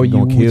going. Or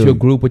you with your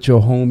group with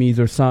your homies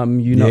or something,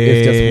 you know,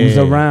 it's just who's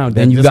around.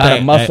 Then you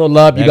gotta muscle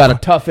up, you gotta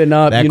toughen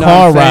up. That you know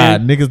car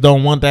ride, niggas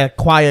don't want that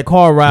quiet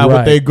car ride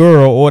with their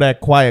girl or that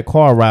quiet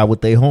car ride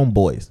with their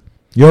homeboys.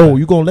 Yo,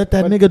 you gonna let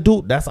that nigga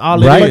do? That's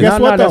all it is. Guess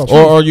what, though?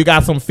 Or you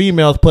got some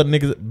females putting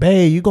niggas,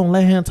 babe, you gonna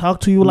let him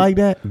talk to you like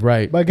that?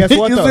 Right. But guess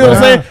what, you though? see what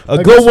I'm saying?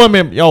 A good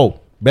woman,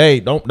 yo,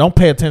 babe, don't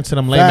pay attention to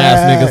them lame ass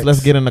niggas.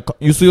 Let's get in the car.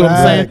 You see what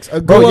I'm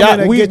saying? Bro,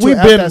 we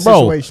been,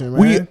 bro,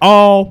 we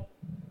all,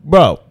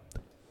 bro,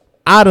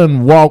 I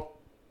done walked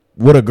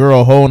with a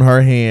girl holding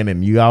her hand,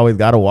 and you always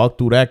got to walk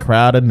through that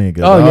crowd of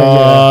niggas.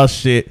 Oh,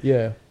 shit.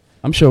 Yeah.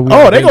 I'm sure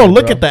they going to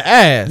look at the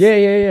ass.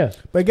 Yeah.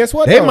 But guess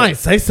what? They might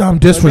say something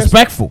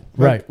disrespectful.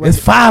 Right. It's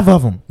 5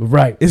 of them.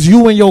 Right. It's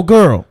you and your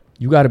girl.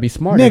 You got to be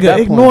smart. Nigga,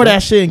 ignore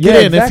that shit and get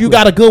in. Exactly. If you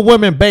got a good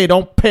woman, babe,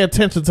 don't pay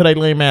attention to that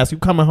lame ass. You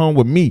coming home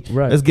with me.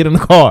 Right. Let's get in the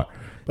car.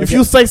 If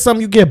you say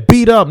something, you get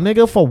beat up,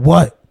 nigga, for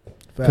what?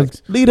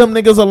 Facts. Leave them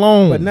niggas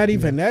alone. But not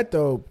even that,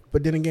 though.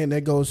 But then again,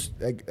 that goes,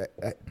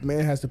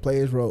 man has to play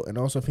his role, and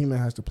also female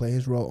has to play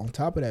his role on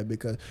top of that,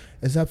 because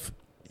it's up,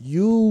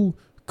 you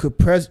could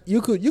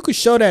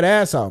show that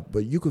ass off,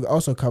 but you could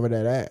also cover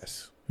that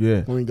ass.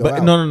 Yeah. When we go but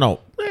out. no.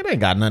 Man, they ain't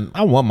got nothing.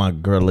 I want my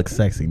girl to look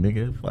sexy,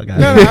 nigga. Fuck out.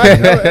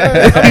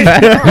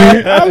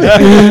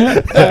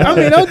 I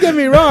mean, don't get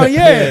me wrong.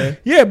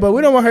 Yeah, but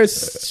we don't want her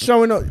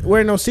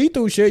wearing no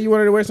see-through shit. You want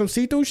her to wear some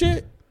see-through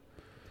shit?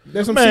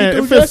 There's some Man,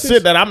 see-through if dresses. it's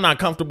shit that I'm not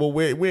comfortable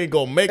with, we ain't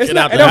gonna make It's it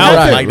not- out it the don't have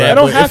house to. like that. I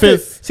don't But have if to.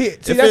 it's See,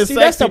 if that's it's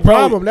the sexy,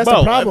 problem. That's the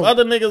bro, problem. If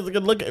other niggas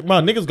can look at, my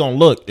niggas gonna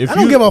look. If I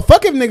don't give a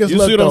fuck if niggas You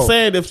look, see what though. I'm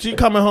saying? If she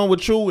coming home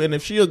with you, and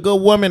if she a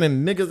good woman,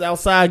 and niggas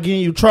outside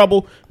getting you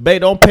trouble,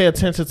 babe, don't pay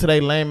attention to they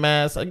lame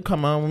ass. You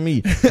come home with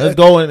me. Let's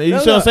go. And you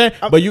see what I'm saying?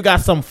 But you got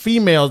some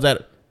females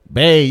that,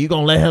 babe, you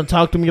gonna let him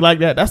talk to me like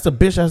that? That's the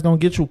bitch that's gonna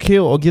get you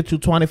killed or get you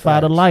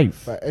 25 to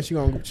life. And she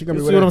gonna You be see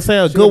what I'm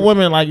saying? A good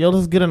woman like, yo,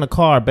 let's get in the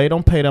car, babe.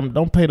 Don't pay them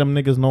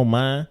niggas no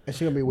mind. And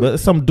she gonna be with But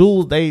some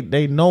dudes,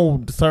 they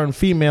know certain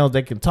females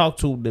they can talk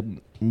to. That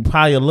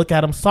probably look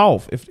at them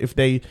soft if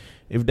they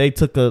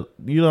took a,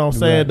 you know what I'm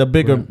saying,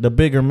 Right, the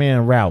bigger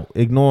man route,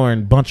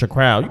 ignoring bunch of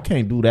crowd. You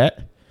can't do that.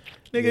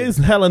 Nigga, it's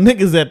hella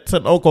niggas at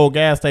Sunoco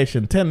gas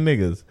station, 10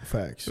 niggas.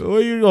 Facts.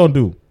 What you gonna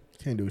do?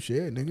 Can't do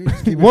shit, nigga.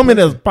 Just keep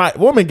it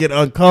Women get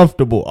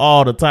uncomfortable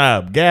all the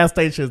time. Gas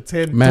stations,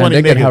 10, Man, 20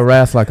 they niggas. get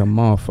harassed like a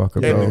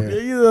motherfucker, bro.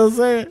 You know what I'm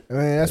saying?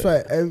 Man, that's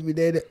why every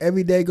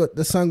day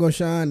the sun gonna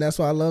shine. That's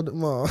why I love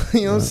them all.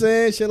 You know what I'm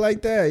saying? Shit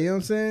like that. You know what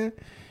I'm saying?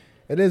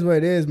 It is what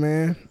it is,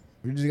 man.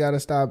 We just gotta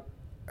stop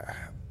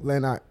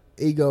letting our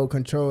ego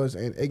control us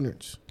and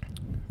ignorance.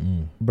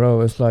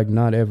 Bro, it's like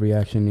not every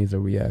action needs a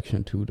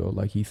reaction too, though.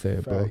 Like he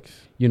said, bro. Facts.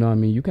 You know what I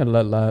mean? You can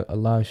let a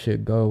lot of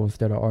shit go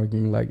instead of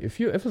arguing. Like if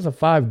it's a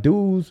 5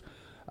 dudes,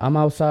 I'm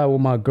outside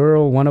with my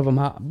girl, one of them,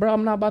 bro,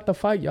 I'm not about to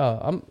fight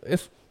y'all. I'm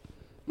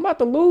about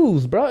to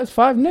lose, bro. It's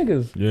 5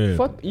 niggas. Yeah.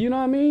 Fuck, you know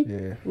what I mean?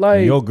 Yeah.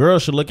 Like, Your girl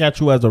should look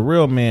at you as a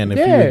real man if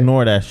you Yeah.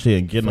 ignore that shit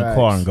and get in the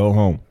car Facts. and go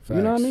home. you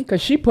know what I mean?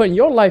 Because she putting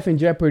your life in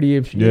jeopardy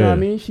if, you know what I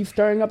mean? She's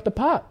stirring up the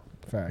pot.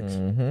 Facts.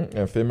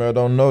 And female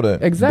don't know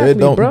that. Exactly, they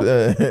don't, bro.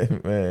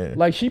 Man.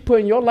 Like she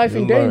putting your life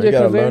in You learn- danger you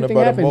gotta because learn anything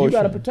about happens, you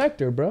got to emotion. protect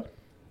her, bro.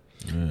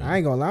 I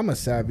ain't gonna lie, I'm a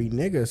savvy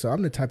nigga, so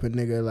I'm the type of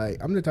nigga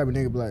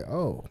be like,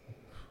 oh,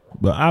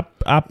 But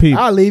I peep.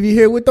 I'll leave you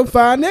here with them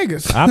 5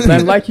 niggas.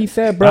 And like he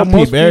said, bro, I peep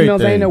most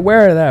females everything. ain't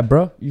aware of that,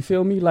 bro. You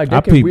feel me? Like they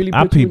I can peep, really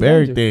I put you in peep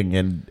danger. everything,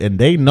 and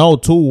they know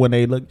too when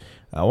they look.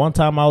 One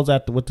time I was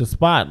with the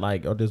spot,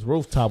 like on this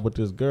rooftop with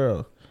this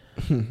girl.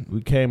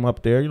 We came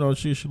up there, you know,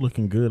 she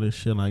looking good and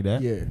shit like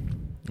that.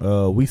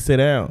 Yeah, We sit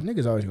down.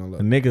 niggas always gonna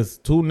The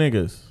look. two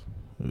niggas,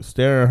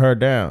 staring her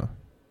down.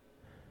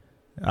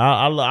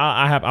 I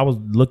was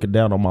looking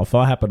down on my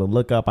phone. I happened to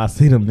look up. I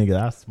see them niggas.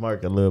 I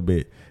smirk a little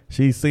bit.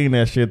 She seen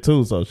that shit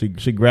too, so she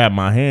grabbed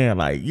my hand,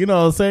 like, you know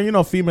what I'm saying. You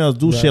know, females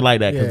do shit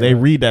like that because they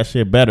read that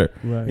shit better.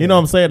 Right. You know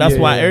what I'm saying? That's Yeah,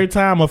 why yeah. every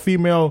time a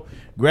female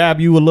grab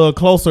you a little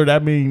closer,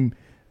 that mean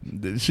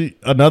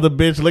another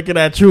bitch looking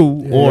at you,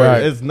 or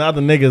Right. it's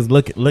another niggas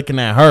looking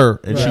at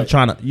her, and she Right.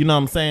 trying to, you know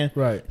what I'm saying?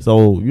 Right.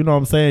 So you know what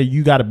I'm saying.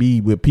 You got to be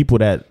with people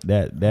that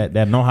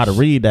know how to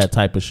read that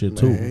type of shit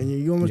too. Man,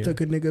 you almost took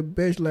a nigga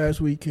bitch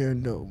last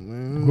weekend though,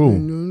 man.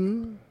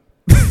 Who?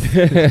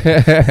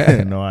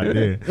 No, I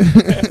did.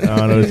 I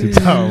don't know what you're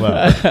talking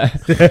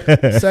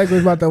about. Sack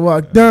was about to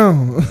walk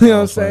down. You know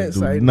what I'm saying? It's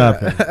Do like,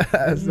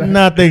 nothing.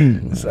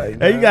 Nothing. It's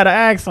like, Hey, you nah. gotta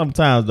ask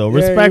sometimes though,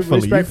 Yeah, respectfully.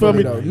 respectfully,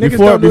 You though. feel me? Niggas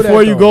don't do that,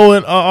 Before you though. go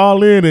in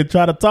all in and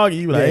try to talk,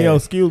 you be like, hey, Yeah. yo,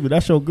 excuse me,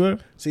 that's your girl.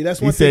 See, that's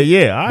He one said, thing.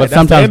 yeah. All right, But that's the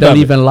sometimes end don't of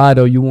it. even lie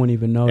though. You won't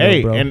even know,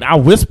 Hey, though, bro. and I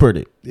whispered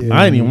it. Yeah.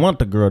 I didn't even want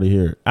the girl to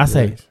hear it. I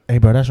say, Right. hey,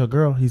 bro, that's your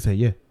girl. He said,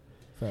 yeah.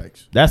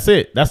 Facts. That's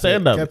it. That's the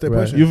end of Kept it. it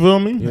Right. pushing. You feel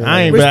me? Yeah.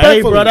 I ain't been, hey,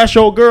 Respectfully. bro, that's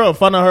your girl in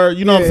front of her.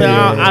 You know what I'm saying?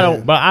 Yeah. I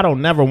don't, but I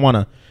don't never want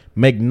to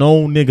make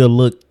no nigga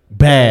look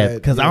bad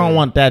because I don't Yeah.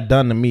 want that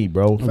done to me,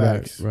 bro.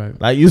 Facts. Right.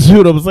 Like, you see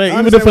what I'm saying? I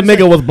Even if a understand what nigga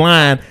you're was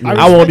blind, I I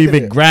won't respected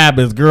even it. grab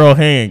his girl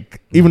hand,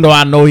 even though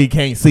I know he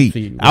can't see.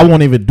 See, I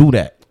won't even do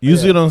that. You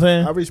see Yeah. what I'm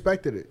saying? I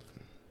respected it.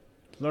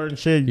 Certain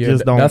shit, you Yeah,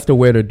 just don't. that's the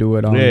way to do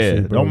it,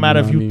 honestly, Yeah, bro. don't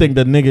matter know if what you I mean? think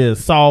the nigga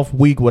is soft,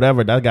 weak,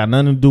 whatever. That got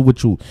nothing to do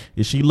with you.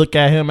 If she look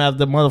at him as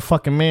the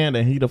motherfucking man,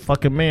 then he the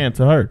fucking man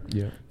to her.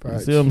 Yeah. You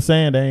Facts. see what I'm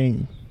saying? They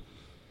ain't.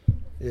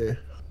 Yeah.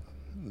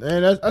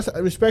 And that's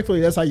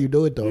respectfully, that's how you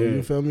do it though. Yeah.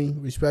 You feel me?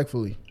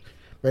 Respectfully.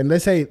 But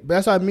let's say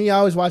that's why I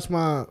always watch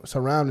my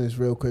surroundings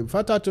real quick. If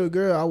I talk to a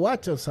girl, I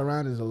watch her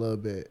surroundings a little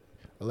bit.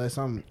 Unless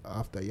I'm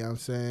off the, you know what I'm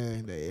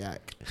saying? The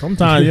yak.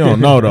 Sometimes you don't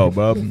know though,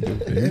 bro.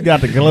 You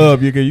got the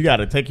club. You got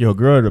to take your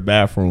girl to the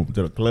bathroom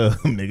to the club,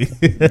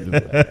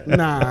 nigga.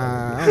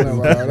 Nah, I don't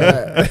know about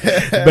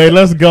that. Babe,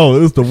 let's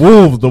go. It's the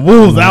wolves. The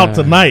wolves out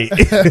tonight.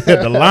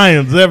 The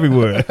lions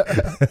everywhere.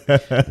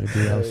 They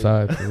be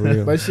outside for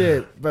real.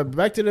 But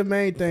back to the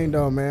main thing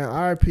though, man.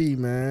 RP,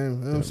 man. You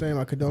know what I'm saying?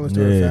 My condolences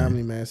to her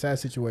family, man. Sad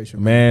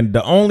situation. Man,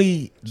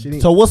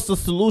 so what's the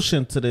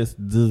solution to this?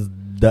 Does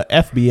the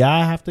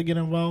FBI have to get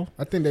involved?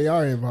 I think they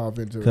are involved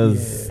into it.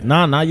 Because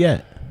not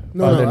yet.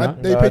 No, they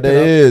picked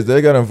they it up.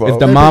 They got involved. Is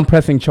the mom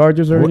pressing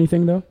charges or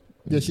anything though?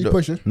 Yeah, she's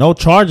pushing. No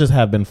charges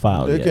have been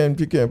filed You yet. can't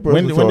press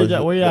When the did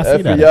charges. where y'all The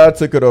see that? FBI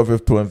took it over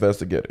to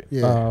investigate it.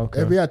 Yeah,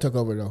 okay. FBI took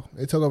over though.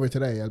 It took over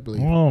today, I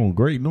believe. Oh,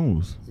 great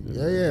news.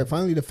 Yeah.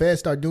 Finally, the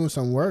feds start doing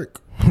some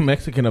work.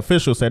 Mexican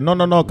official said, no,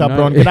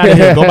 cabron, get out of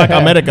here. Go back to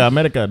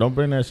America. Don't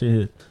bring that shit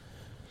here.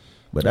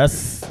 But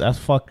that's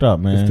fucked up,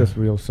 man. It's just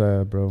real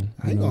sad, bro.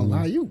 I ain't gonna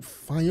lie, you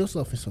find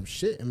yourself in some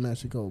shit in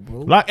Mexico, bro.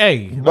 Like,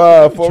 hey.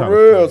 Nah, for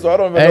real. So I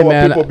don't even know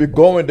why people be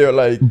going there.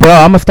 Like, bro,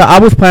 I'm gonna start. I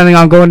was planning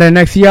on going there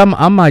next year.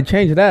 I might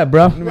change that,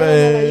 bro.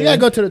 man, You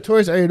gotta go to the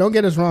tourist area. Don't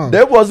get us wrong.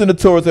 that wasn't the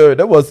tourist area.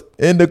 That was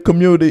in the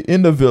community,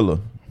 in the villa.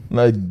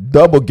 Like,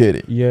 double get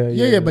it.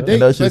 Yeah, but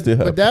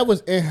that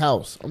was in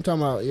house. I'm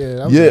talking about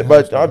that was Yeah,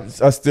 in-house,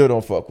 but I still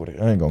don't fuck with it.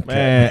 I ain't gonna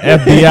Man,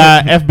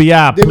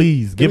 FBI,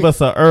 please give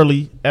us an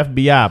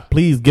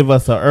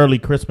early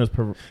Christmas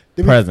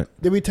present.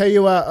 Did we tell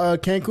you our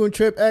Cancun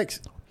trip,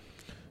 X?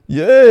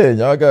 Yeah,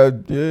 y'all got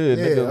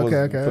niggas was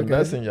okay.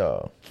 finessing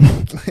y'all.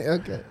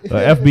 Okay.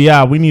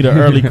 FBI, we need an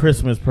early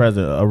Christmas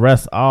present.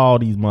 Arrest all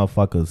these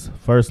motherfuckers.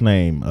 First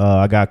name,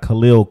 I got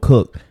Khalil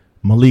Cook,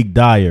 Malik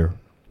Dyer,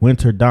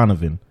 Winter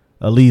Donovan,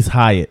 Elise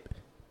Hyatt,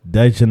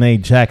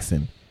 Dejanay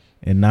Jackson,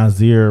 and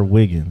Nazir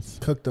Wiggins.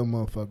 Cook them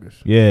motherfuckers.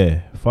 Yeah,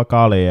 fuck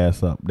all they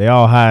ass up. They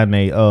all hiding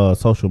their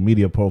social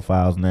media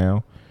profiles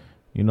now.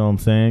 You know what I'm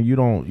saying? You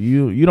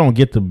don't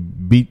get to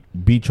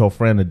beat your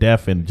friend to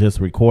death and just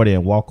record it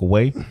and walk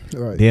away,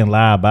 Right. then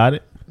lie about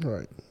it.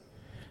 Right.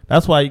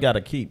 That's why you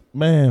gotta keep,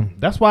 man.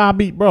 That's why I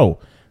beat, bro.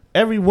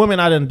 Every woman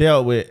I done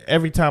dealt with,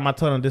 every time I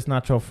tell them this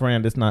not your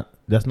friend, that's not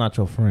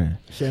your friend.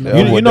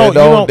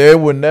 They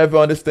would never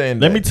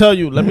understand. Let me tell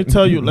you,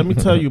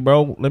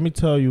 bro. Let me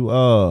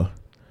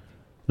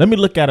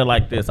look at it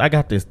like this. I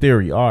got this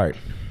theory. All right.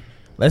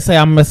 Let's say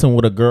I'm messing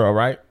with a girl,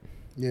 right?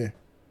 Yeah.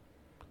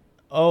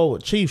 Oh,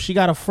 Chief, she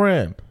got a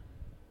friend.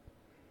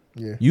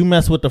 Yeah. You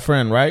mess with the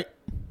friend, right?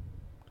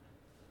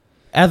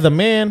 As a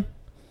man,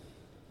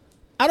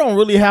 I don't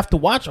really have to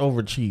watch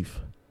over Chief.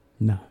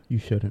 No, you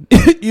shouldn't.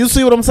 You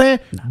see what I'm saying?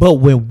 No. But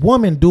when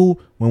women do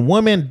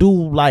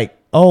like,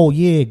 oh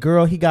yeah,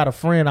 girl, he got a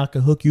friend I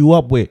can hook you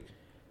up with.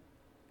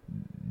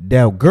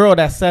 The girl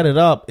that set it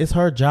up, it's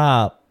her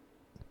job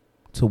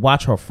to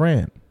watch her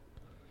friend.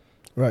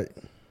 Right.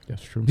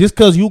 That's true. Just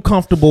because you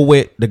comfortable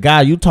with the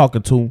guy you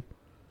talking to,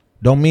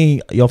 don't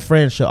mean your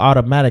friend should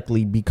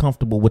automatically be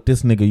comfortable with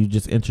this nigga you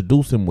just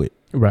introduced him with.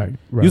 Right.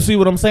 You see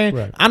what I'm saying?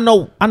 Right. I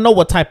know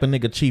what type of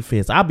nigga Chief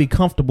is. I'll be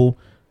comfortable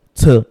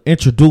to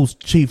introduce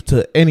Chief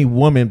to any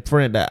woman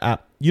friend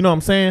that you know what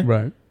I'm saying?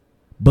 Right.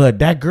 But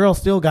that girl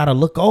still gotta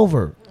look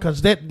over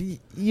because that. So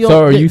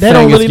are you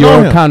saying it's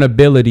your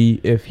accountability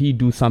if he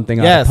do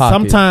something out of pocket?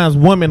 Sometimes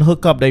women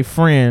hook up their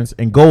friends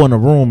and go in a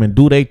room and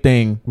do their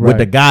thing with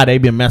the guy they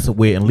been messing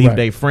with and leave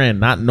their friend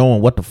not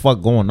knowing what the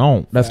fuck going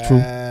on. That's true.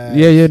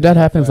 Yeah, that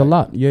happens a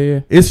lot. Yeah.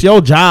 It's your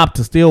job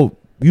to still.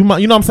 You know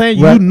what I'm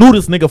saying? Right. You knew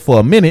this nigga for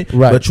a minute,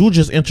 right, but you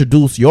just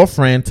introduced your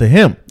friend to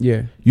him.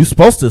 Yeah. You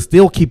supposed to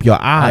still keep your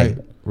eye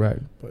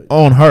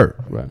on her.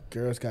 Right.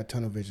 Girls got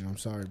tunnel vision. I'm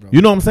sorry, bro.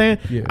 You know what I'm saying?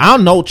 Yeah. I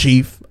know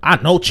Chief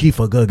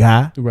a good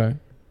guy. Right.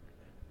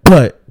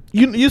 But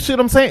you see what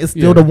I'm saying? It's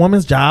still the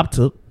woman's job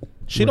to.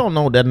 She don't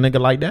know that nigga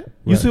like that.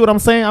 You see what I'm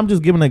saying? I'm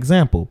just giving an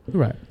example.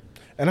 Right.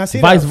 And I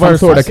see vice versa.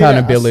 Sort of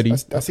accountability.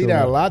 I see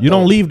that a lot. You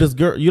don't leave this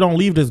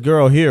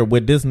girl here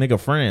with this nigga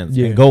friends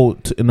and go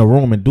in the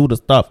room and do the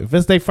stuff. If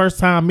it's their first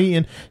time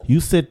meeting, you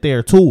sit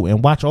there too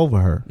and watch over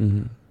her.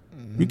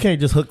 Mm-hmm. You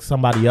can't just hook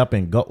somebody up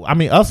and go. I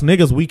mean, us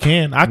niggas, we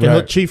can. I can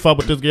hook Chief up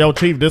with this.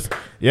 Chief, this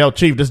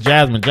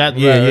Jasmine. Yeah.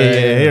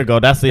 Here you go.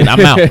 That's it. I'm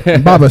out.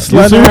 Baba,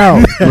 slut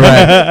out.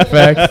 Right.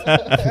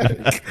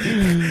 Facts.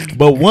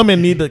 But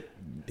women need to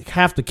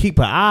have to keep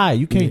an eye.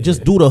 You can't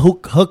just do the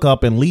hook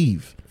up and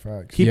leave.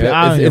 Keep your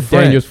eye on your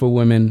friend. It's dangerous for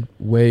women,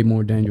 way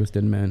more dangerous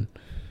than men.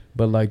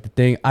 But like the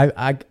thing,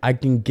 I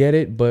can get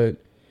it, but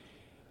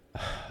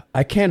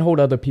I can't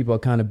hold other people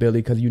accountability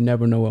because you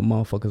never know what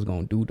motherfuckers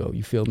gonna do though.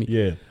 You feel me?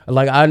 Yeah.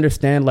 Like I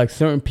understand like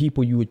certain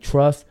people you would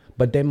trust,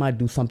 but they might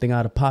do something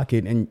out of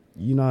pocket, and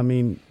you know what I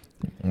mean.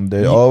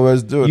 They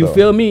always do. You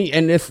feel me?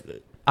 And it's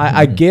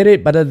I get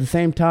it, but at the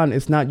same time,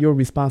 it's not your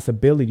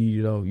responsibility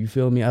though. You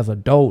feel me? As an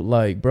adult,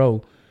 like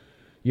bro,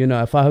 you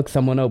know, if I hook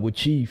someone up with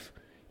Chief.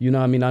 You know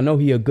what I mean? I know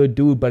he a good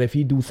dude, but if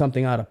he do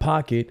something out of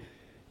pocket,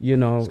 you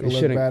know, it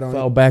shouldn't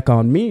fall back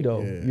on me, though.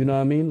 Yeah. You know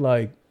what I mean?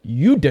 Like,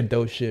 you did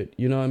those shit.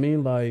 You know what I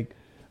mean? Like,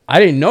 I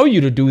didn't know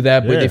you to do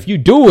that, but Yeah. if you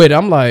do it,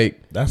 I'm like,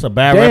 That's a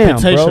bad damn,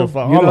 reputation bro. for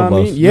You all know of what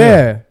I us. mean?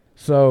 Yeah.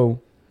 So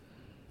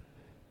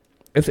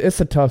it's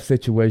a tough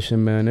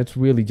situation, man. It's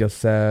really just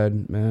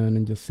sad, man,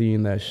 and just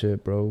seeing that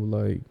shit, bro.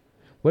 Like,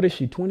 what is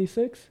she?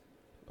 26?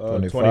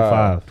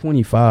 25.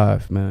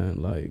 25, man.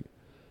 Like,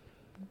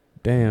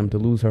 damn, to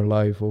lose her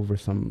life over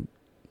some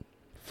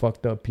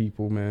fucked up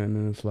people, man.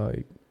 And it's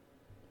like,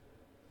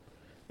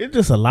 It's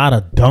just a lot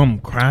of dumb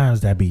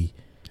crimes that be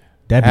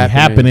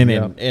Happening,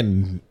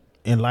 happening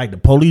and like the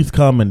police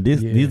come and Yeah.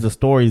 these are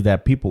stories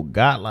that people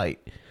got.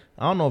 Like,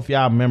 I don't know if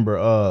y'all remember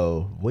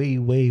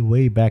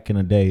way back in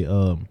the day,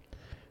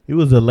 it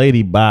was a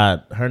lady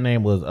her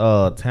name was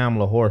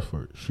Tamla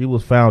Horsford. She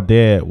was found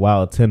dead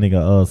while attending a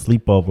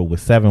sleepover with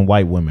 7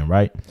 white women,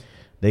 right?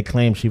 They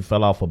claim she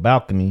fell off a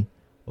balcony.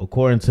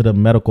 According to the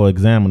medical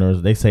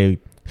examiners, they say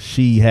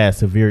she had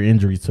severe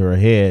injuries to her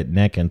head,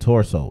 neck, and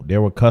torso.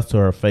 There were cuts to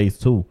her face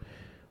too.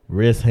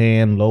 Wrist,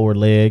 hand, lower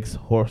legs.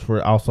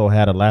 Horsford also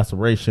had a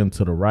laceration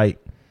to the right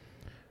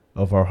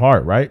of her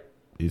heart, right?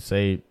 It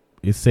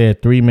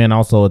said 3 men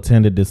also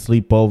attended the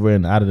sleepover,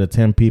 and out of the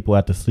 10 people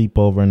at the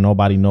sleepover,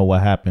 nobody know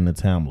what happened to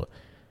Tamla.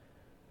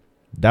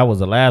 That was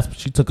the last.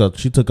 She took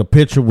a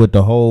picture with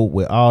all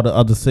the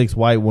other 6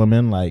 white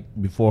women, like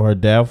before her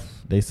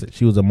death. They said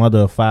she was a mother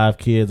of 5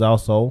 kids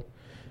also,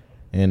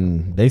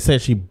 and they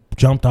said she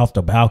jumped off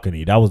the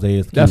balcony. That was their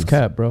excuse. that's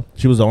cap, bro.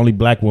 She was the only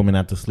black woman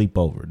at the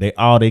sleepover.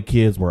 All their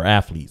kids were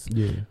athletes.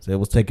 Yeah. So it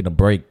was taking a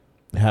break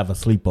to have a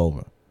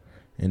sleepover,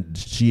 and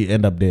she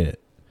ended up dead.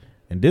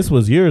 And this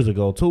was years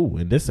ago too.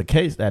 And this is a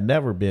case that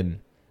never been.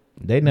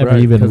 They never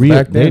Right, even 'cause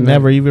back then,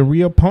 never even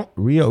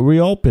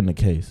reopened the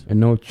case. And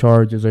no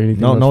charges or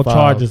anything. No was filed.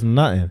 charges,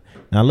 nothing.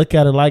 Now look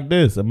at it like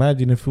this.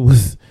 Imagine if it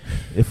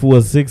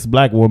was 6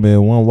 black women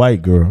and 1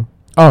 white girl.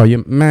 Oh, yeah,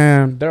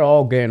 man. They're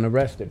all getting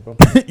arrested, bro.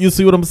 You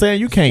see what I'm saying?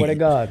 You Swear to can't.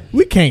 God.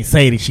 We can't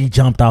say that she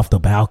jumped off the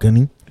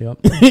balcony. Yep.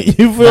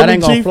 You feel That me,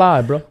 ain't gonna Chief?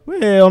 fly, bro.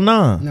 Hell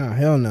nah. Nah,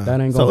 hell no.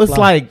 That ain't So gonna it's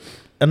fly. like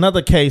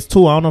another case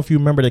too. I don't know if you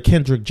remember the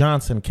Kendrick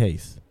Johnson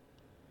case.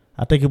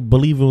 I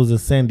believe it was in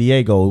San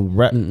Diego.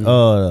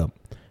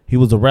 He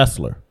was a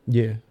wrestler.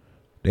 Yeah.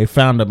 They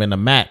found him in the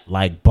mat,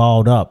 like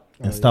balled up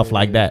and stuff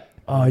like that.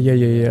 Oh, yeah.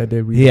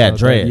 They He had about that.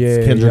 dreads.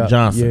 Yeah, Kendrick yeah,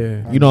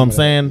 Johnson. Yeah. You know what I'm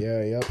saying?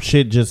 Yeah, yep.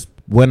 Shit just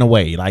went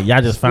away. Like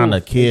y'all just found a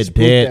Spoof. They kid spoofed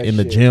dead that in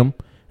the shit. gym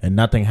and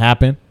nothing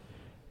happened.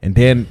 And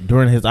then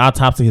during his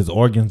autopsy, his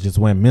organs just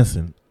went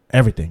missing.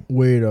 Everything.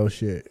 Weirdo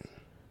shit.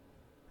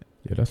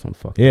 Yeah, that's some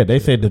fuck. Yeah, they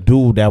said the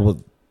dude that was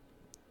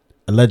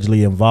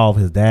allegedly involved,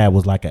 his dad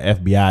was like an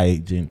FBI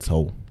agent.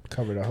 So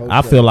Cover the whole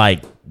I shit. feel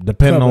like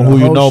depending Cover on the who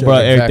you whole know, shit, bro,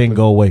 exactly. everything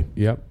go away.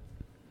 Yep.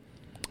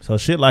 So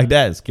shit like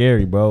that is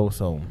scary, bro.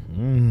 So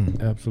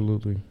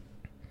Absolutely.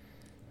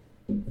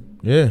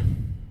 yeah,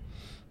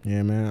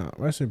 Yeah, man.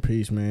 Rest in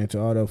peace, man, to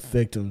all the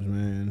victims,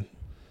 man.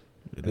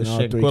 this all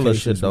shit 3 Quilla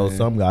cases, shit though. man.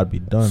 Something gotta be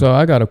done. So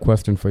I got a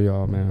question for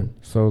y'all, man.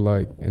 So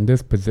like in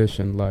this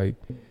position, like,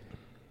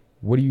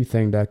 what do you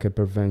think that could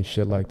prevent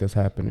shit like this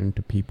happening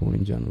to people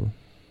in general?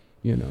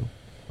 You know,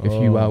 if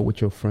you out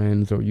with your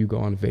friends or you go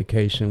on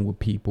vacation with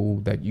people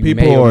that you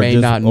people may or or may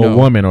just not a know.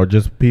 woman or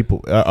just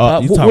people. You We'll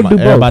talking do about both.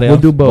 everybody We'll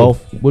else? do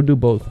both. We'll do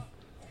both.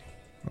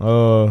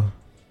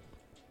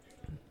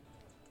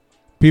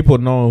 People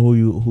knowing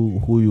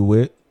who you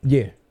with.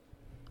 Yeah.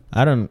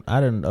 I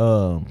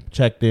didn't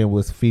checked in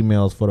with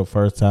females for the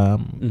first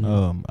time.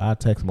 Mhm. I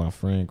text my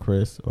friend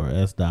Chris or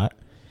S Dot.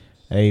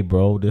 Hey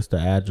bro, this the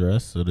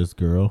address of this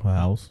girl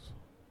house.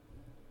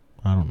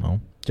 I don't know.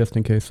 Just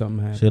in case something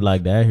happens. Shit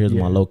like that. Here's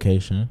Yeah. my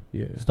location.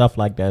 Yeah. Stuff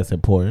like that's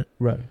important.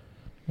 Right.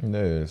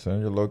 Yeah,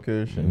 send your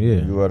location.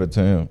 Yeah. You out of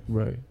town.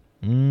 Right.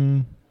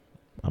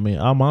 I mean,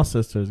 all my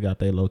sisters got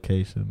their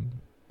location.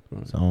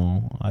 Right.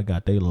 So I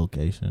got their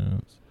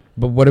locations.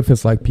 But what if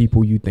it's like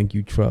people you think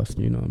you trust?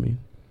 You know what I mean?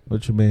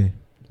 What you mean?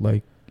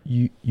 Like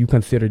you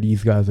consider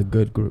these guys a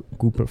good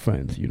group of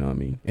friends. You know what I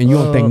mean? And you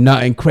don't think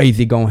nothing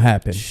crazy gonna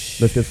happen.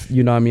 Let's just,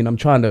 you know what I mean? I'm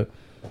trying to.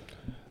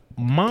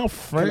 My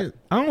friend,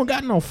 I don't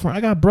got no friend.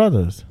 I got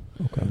brothers.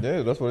 Okay.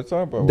 Yeah, that's what it's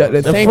talking about.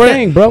 The The same friend-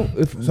 thing, bro.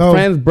 It's So,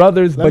 friends,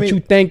 brothers, let but me- you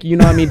think, you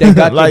know what I mean, they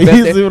got Like, your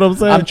you best. see what I'm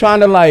saying? I'm trying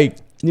to, like,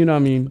 you know what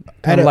I mean,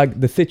 kind At of a- like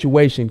the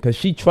situation, because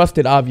she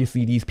trusted,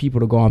 obviously, these people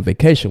to go on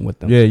vacation with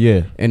them.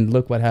 Yeah. And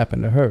look what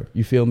happened to her.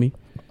 You feel me?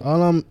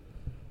 All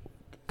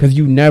Because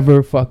you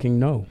never fucking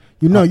know.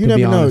 you know, To you be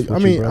never know. honest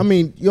with you, bro. I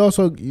mean, you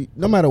also,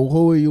 no matter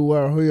who you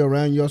are, who you're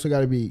around, you also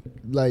got to be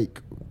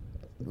like,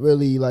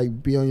 really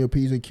like be on your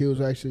P's and Q's.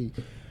 Actually,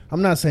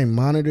 I'm not saying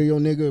monitor your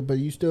nigga, but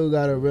you still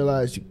gotta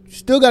realize, you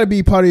still gotta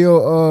be part of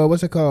your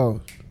what's it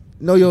called?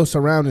 Know your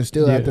surroundings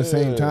still at the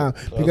same time,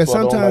 because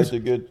sometimes I don't like to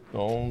get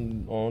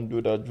on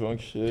do that drunk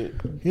shit.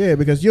 yeah,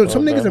 because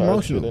some niggas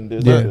emotional.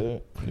 Yeah.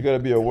 You gotta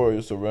be aware of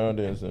your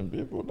surroundings and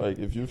people. Like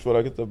if you feel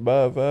like it's a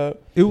bad vibe,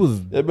 It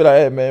was they be like,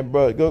 "Hey man,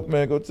 bro,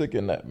 go take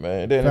a nap,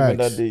 man." They ain't even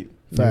Facts. that deep.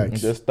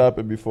 Facts. Just stop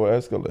it before it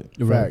escalate.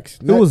 Facts.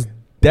 it was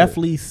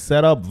definitely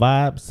set up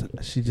vibes.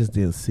 She just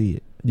didn't see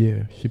it.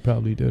 Yeah, she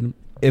probably didn't.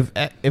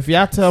 if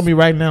y'all tell me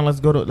right now, let's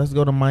go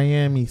to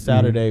Miami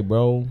Saturday,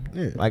 bro.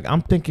 Yeah. Like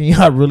I'm thinking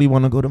y'all really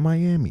want to go to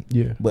Miami.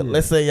 Yeah. But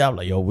let's say y'all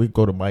like, yo, we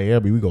go to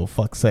Miami, we go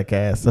fuck Sec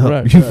ass up.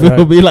 Right, You right, feel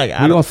right. me? Like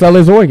We gonna sell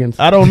his organs.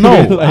 I don't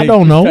know. Like, I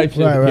don't know. type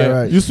shit.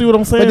 Right. You see what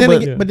I'm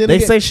saying? But then they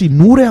again- say she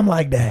knew them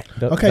like that.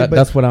 Okay,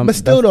 that's what I'm. But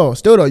still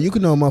though, you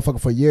can know a motherfucker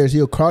for years.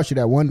 He'll cross you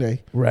that one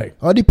day. right.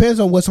 All depends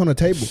on what's on the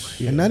table,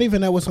 and not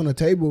even that what's on the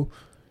table.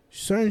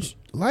 Certain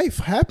life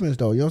happens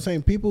though. You know what I'm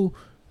saying? People,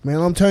 man,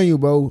 I'm telling you,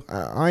 bro.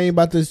 I ain't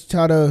about to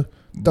try to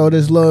throw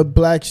this little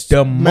black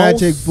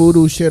magic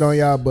voodoo shit on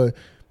y'all, but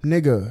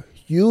nigga,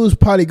 you's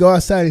probably go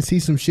outside and see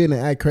some shit and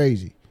act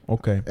crazy.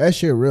 Okay. That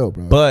shit real,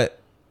 bro. But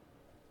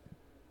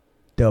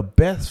the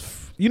best,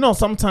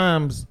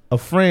 sometimes a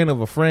friend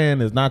of a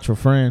friend is not your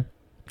friend.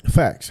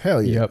 Facts,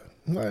 hell yeah. Yep.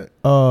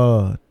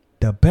 What?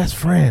 The best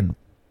friend.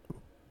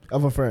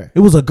 Of a friend.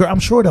 It was a girl.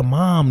 I'm sure the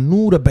mom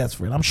knew the best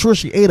friend. I'm sure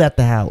she ate at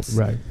the house.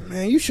 Right.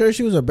 Man, you sure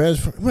she was a best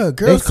friend? Well,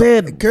 girls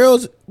said-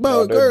 girls. No,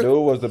 Well, the girls.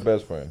 dude was the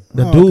best friend.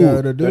 The Oh, dude. God,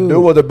 the The dude.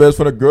 dude was the best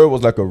friend. The girl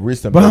was like a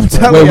recent But I'm best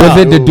friend. telling Wait, y'all,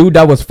 was it the dude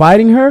that was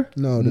fighting her?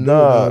 No, the dude.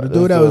 Nah, The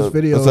dude that was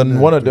video. It's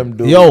one of them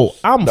dudes. Yo,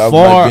 I'm that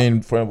far- might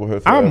been friend with her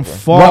forever. I'm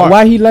far.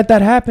 Why he let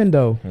that happen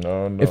though?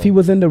 No. If he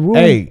was in the room,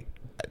 Hey,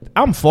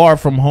 I'm far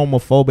from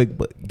homophobic,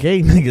 but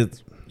gay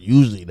niggas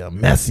usually the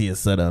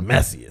messiest of the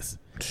messiest.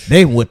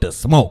 They with the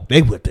smoke.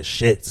 They with the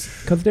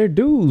shits. cause they're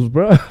dudes,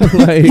 bro.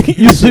 Like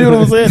You see what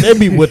I'm saying? They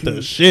be with the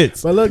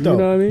shits. But look you though.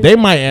 know what I mean? They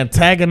might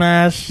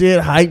antagonize shit,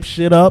 hype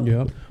shit up.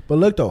 Yeah. But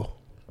look though.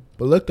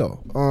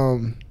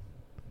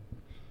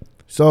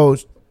 So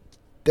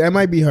that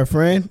might be her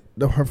friend.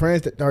 Her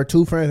friends, her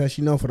two friends that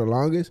she known for the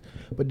longest.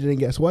 But then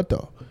guess what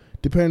though?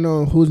 Depending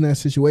on who's in that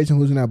situation,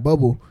 who's in that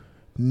bubble,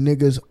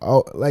 niggas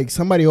like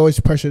somebody always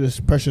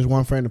pressures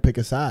one friend to pick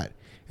a side,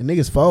 and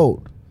niggas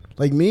fold.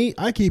 Like me,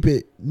 I keep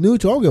it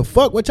neutral. I don't give a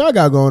fuck what y'all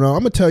got going on.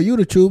 I'm gonna tell you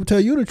the truth.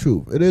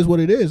 It is what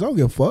it is. I don't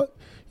give a fuck.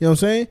 You know what I'm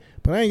saying?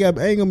 But I ain't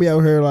gonna be out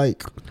here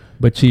like.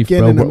 But Chief,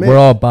 Getting bro, in the we're mix.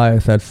 all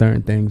biased at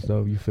certain things,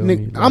 though. You feel me?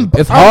 Nigga,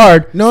 It's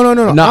hard. No.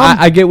 No,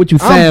 I get what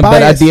you're I'm saying, but at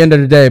biased. the end of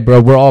the day,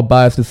 bro, we're all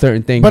biased to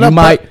certain things. But You I'm-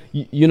 might,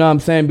 you know what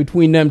I'm saying?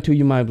 Between them two,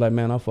 you might be like,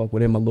 man, I'll fuck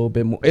with him a little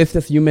bit more. It's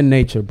just human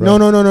nature, bro.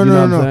 No. You know what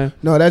I'm saying?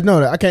 No, that's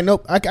no. I can't.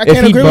 Nope. I can't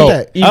If he agree broke, with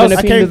that. even if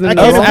I he can't. doesn't I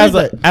know. can't As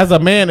agree with that. as a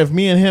man, if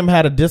me and him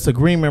had a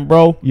disagreement,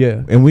 bro,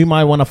 Yeah. and we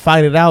might want to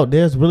fight it out,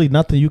 there's really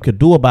nothing you could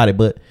do about it.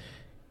 But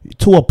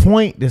to a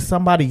point, that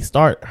somebody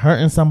start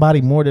hurting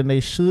somebody more than they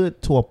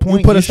should, to a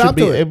point, put a you should stop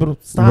be to it. able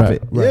to stop Right,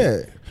 it. right. Yeah.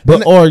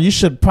 But or you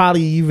should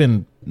probably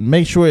even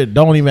make sure it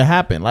don't even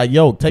happen. Like,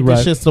 yo, take this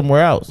Right. shit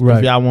somewhere else. Right.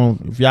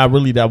 If y'all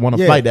really want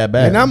to fight that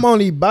bad. And I'm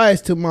only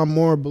biased to my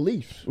moral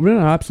beliefs. No,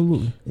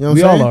 absolutely. You know what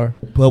we I'm all saying? are.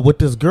 But with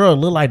this girl, it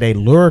looked like they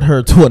lured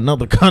her to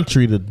another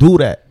country to do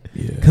that.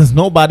 Yeah. Cause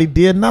nobody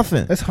did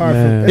nothing. That's hard.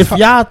 Man. For, If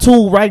y'all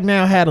two right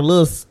now had a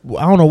little,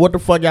 I don't know what the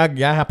fuck y'all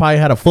probably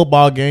had a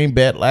football game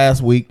bet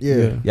last week.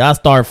 Yeah. Y'all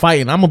start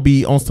fighting. I'm gonna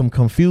be on some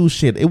confused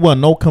shit. It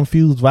wasn't no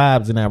confused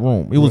vibes in that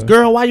room. It was, Right.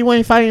 girl, why you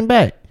ain't fighting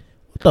back?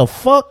 What the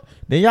fuck?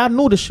 Then y'all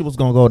knew this shit was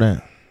gonna go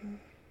down.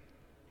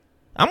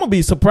 I'm gonna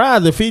be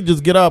surprised if he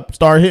just get up,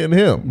 start hitting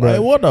him. Right.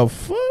 Like, what the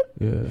fuck?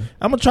 Yeah.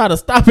 I'm gonna try to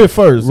stop it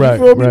first. Right,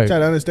 You feel me? right. try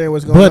to understand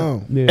what's going But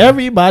on. Yeah.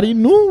 everybody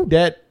knew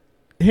that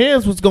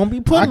hands was gonna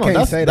be put I on. can't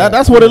That's, say that.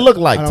 that's what it looked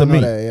like I to don't know me.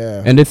 that,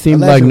 yeah. And it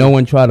seemed like Allegedly. no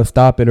one tried to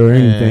stop it or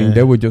anything. Yeah.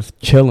 They were just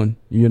chilling,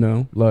 you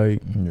know,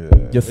 like Yeah.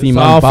 just It's seemed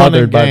all fun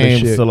and unbothered by the games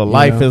shit. till the you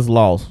life know? is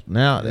lost.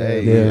 Now,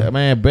 hey, Yeah.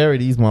 man, bury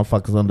these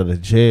motherfuckers under the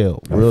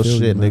jail. I Real feel you,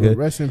 shit, man. nigga.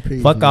 Rest in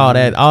peace. Fuck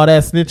man. all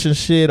that snitching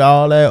shit,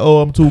 all that.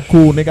 Oh, I'm too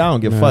cool, nigga. I don't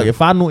give a Man. fuck.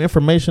 If I knew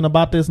information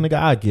about this, nigga,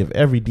 I'd give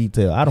every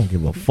detail. I don't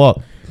give a fuck.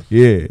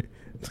 Yeah.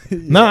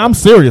 Nah, I'm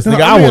serious, nigga.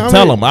 No, I I mean, would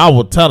tell him. I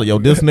would tell her, yo,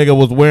 this nigga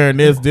was wearing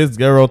this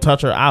girl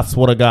touch her. I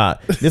swear to God.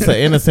 This an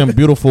innocent,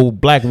 beautiful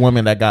black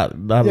woman that got her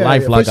Yeah,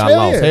 life yeah, like for I sure,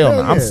 lost. yeah, Hell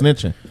hell no. I'm yeah.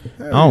 snitching.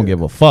 Hell I don't yeah.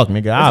 give a fuck,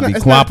 nigga. I'll not- be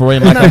it's not-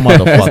 cooperating it's like a not-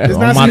 motherfucker it's on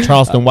not my snitch-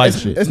 Charleston White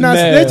shit. It's not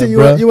Man, snitching.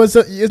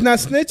 bruh. It's not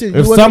snitching. If You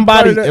wasn't somebody,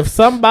 part of the- if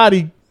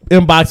somebody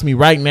inbox me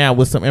right now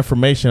with some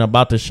information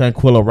about the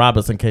Shanquilla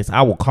Robinson case,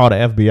 I will call the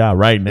FBI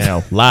right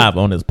now, live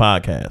on this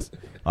podcast.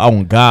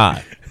 On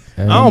God.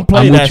 And I don't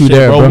play I'm that with you shit,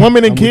 there, bro.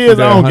 Women and I'm with you kids,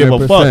 I there, don't give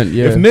a fuck. 100%,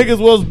 yeah. If niggas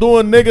was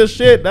doing nigga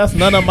shit, that's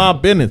none of my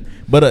business.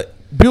 But a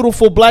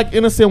beautiful black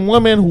innocent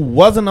woman who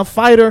wasn't a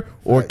fighter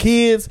or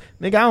kids,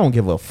 nigga, I don't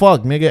give a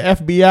fuck, nigga.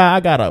 FBI, I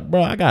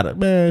got a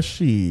man,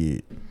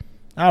 shit.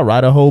 I'll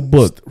write a whole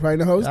book. right in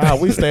the host.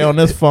 We stay on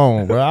this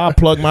phone, bro. I'll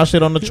plug my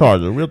shit on the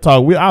charger. We'll talk.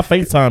 I'll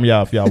FaceTime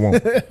y'all if y'all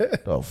want.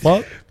 The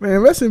fuck? Man,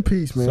 rest in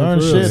peace, man. Certain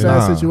For real. shit, Sad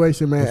nah.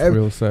 situation, man. It's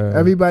real sad.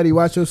 Everybody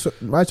watch your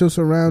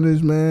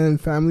surroundings, man.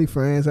 Family,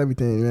 friends,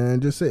 everything, man.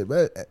 Just sit.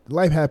 But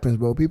life happens,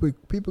 bro.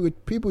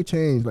 People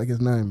change like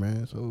it's nothing,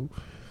 man. So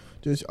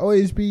just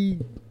always be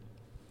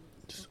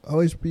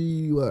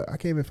what I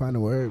can't even find a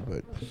word,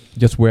 but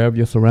Just wherever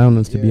your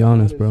surroundings, to be Yeah,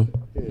 honest, bro.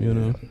 yeah. You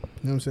know. you know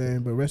what I'm saying.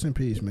 But rest in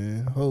peace,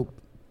 man. Hope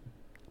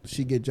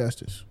she get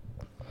justice.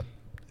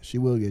 She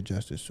will get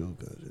justice too,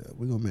 cause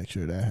we're gonna make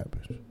sure that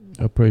happens.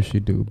 I pray she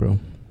do, bro.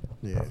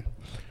 Yeah.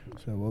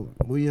 So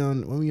what we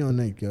on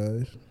next,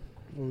 guys?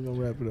 We're gonna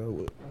wrap it up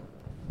with.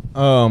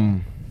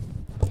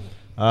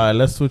 All right,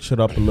 let's switch it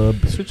up a little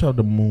bit. Switch up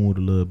the mood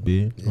a little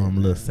bit. Yeah, I'm a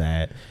little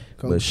sad.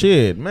 Come But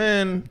shit,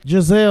 man,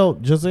 Giselle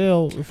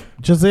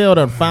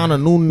done found a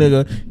new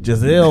nigga.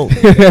 Giselle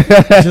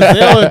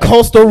in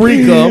Costa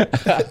Rica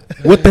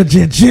with the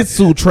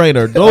jiu-jitsu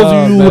trainer. Those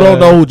of you who don't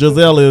know who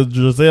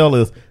Giselle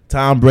is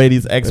Tom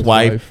Brady's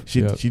ex-wife.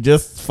 She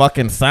just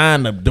fucking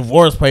signed the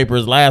divorce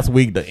papers last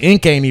week. The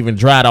ink ain't even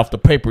dried off the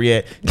paper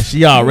yet. And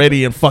she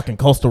already in fucking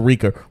Costa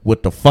Rica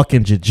with the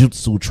fucking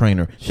jiu-jitsu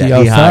trainer. She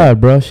outside,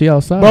 bro. She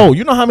outside. Bro,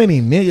 you know how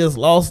many niggas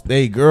lost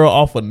their girl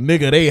off a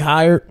nigga they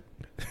hired?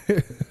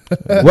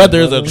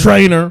 Whether it's a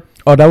trainer,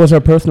 oh, that was her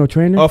personal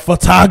trainer, a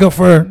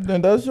photographer.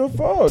 Then that's your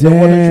fault. Damn. Then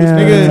why didn't you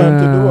spend time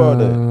to do all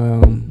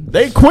that?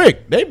 They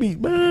quick. They be,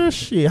 man,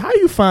 shit. How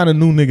you find a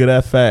new nigga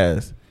that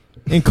fast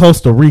in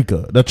Costa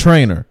Rica? The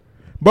trainer,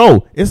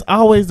 bro. It's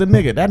always the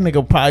nigga. That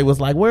nigga probably was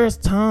like, "Where's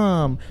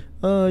Tom?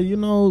 You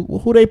know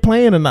who they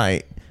playing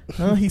tonight?"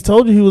 He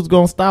told you he was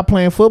gonna stop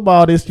playing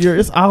football this year.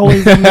 It's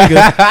always a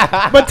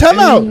nigga. But tell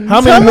out.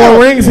 How many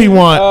more rings he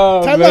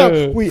want? Time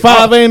out.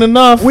 Five ain't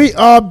enough. We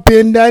all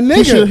been that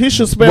nigga. He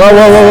should spend.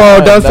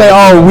 Whoa! Don't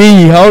say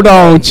we. Hold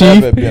on,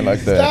 Chief. Never been like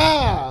that.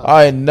 Stop.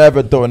 I ain't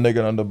never throw a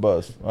nigga on the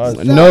bus.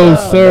 No,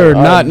 sir,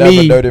 not never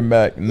me. Dirty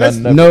Mac.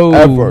 No.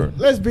 Ever.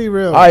 Let's be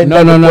real. I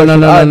No.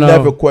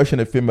 never question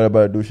a female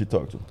about a dude she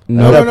talked to.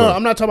 No. Never.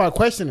 I'm not talking about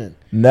questioning.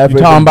 Never. You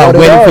talking about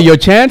waiting for your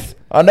chance?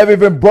 I never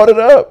even brought it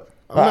up.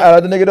 The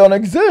nigga don't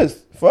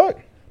exist.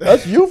 Fuck.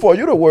 That's you for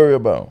you to worry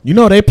about. You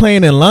know they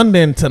playing in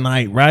London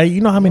tonight, right?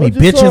 You know how many What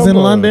you bitches talking in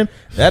about? London?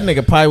 That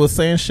nigga probably was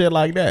saying shit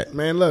like that.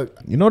 Man, look.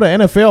 You know the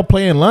NFL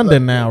play in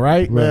London now,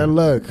 right? Man,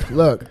 look.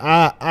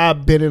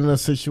 I've been in a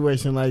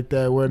situation like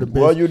that where the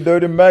bitch. What you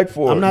dirty Mac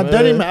for? I'm not man?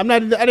 dirty Mac. I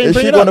didn't If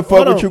bring she it gonna up.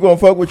 fuck with you, gonna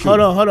fuck with you.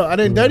 Hold on. I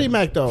didn't dirty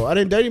Mac though. I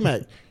didn't dirty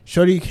Mac.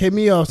 Shorty hit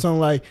me off something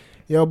like,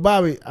 "Yo,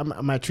 Bobby,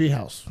 I'm at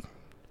Treehouse.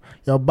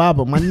 Yo,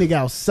 Baba, my nigga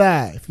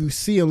outside. If you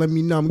see him, let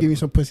me know. I'm giving you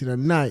some pussy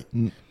tonight."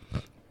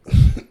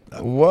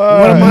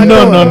 What? am I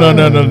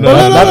doing?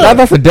 No.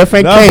 That's a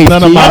different That's case.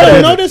 none of Chief. my I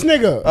business. don't know this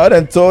nigga. I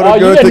done told Oh, the you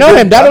girl didn't to know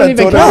get- him. That I don't done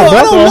even told her- count, bro.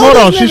 I don't know Hold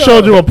on, this she nigga.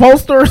 showed you a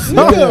poster or Nigga,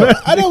 something?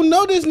 I don't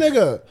know this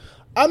nigga.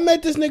 I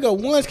met this nigga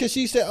once because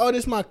she said, "Oh,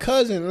 this my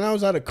cousin," and I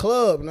was at a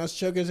club and I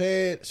shook his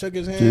hand.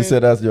 She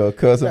said that's your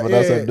cousin, but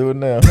that's Yeah. a dude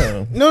now.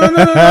 Huh?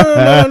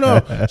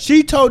 No.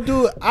 She told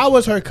dude I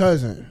was her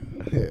cousin.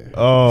 Yeah.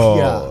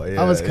 Oh,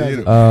 Yeah, I was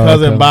cousin.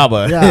 cousin okay.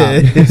 Baba. Yeah.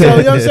 So you know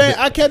what I'm saying?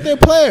 I kept it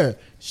player.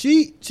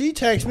 She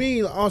texted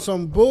me on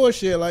some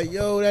bullshit like,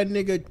 "Yo, that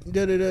nigga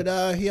da da da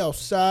da. He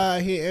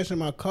outside. He answering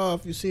my call.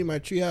 If you see my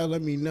treehouse,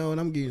 let me know, and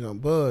I'm getting some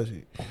buzz."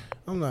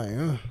 I'm like,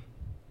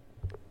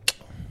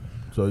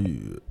 So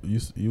you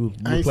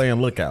I ain't- playing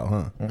lookout,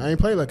 huh? I ain't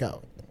play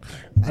lookout.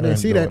 I didn't ain't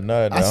see doing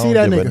that. nothing. I see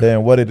don't that give a nigga.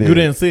 Damn what it is. You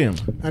didn't see him,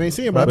 I didn't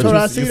see him, but I but told her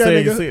I you see that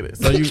said you nigga. see it.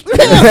 So you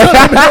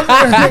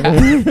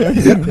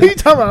He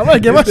talking about, I'm gonna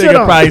get my this shit nigga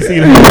on. probably see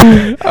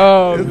this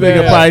Oh,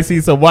 nigga probably see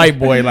some white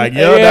boy like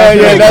yo.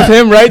 yeah, that's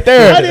him right I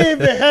there.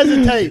 didn't even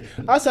hesitate.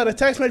 I saw the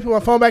text message, put my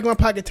phone back in my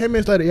pocket. 10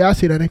 minutes later, yeah, I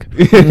see that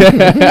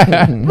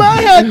nigga.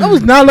 But I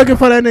was not looking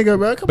for that nigga,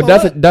 bro. Come But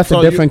on. that's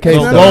a different case.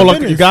 So None though. of go my look.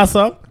 business. You got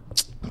some?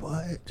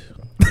 What?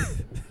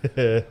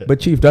 But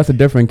Chief, that's a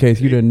different case.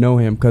 You didn't know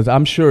him because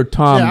I'm sure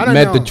Tom Yeah, I don't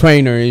met know. the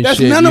trainer and That's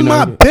shit. none you of know?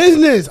 my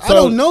business. I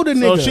don't know the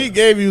nigga. So she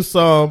gave you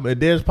some, and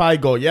then probably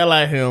go yell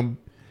at him.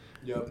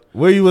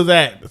 Where you was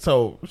at?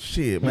 So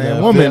shit, man.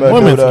 Yeah, woman female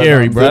do that.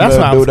 scary, bro. That's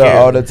Female why I'm do that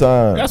all scared. the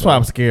time. That's why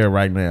I'm scared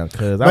right now,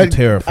 cause I'm But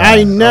terrified.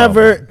 I Oh,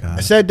 never my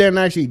God. sat there and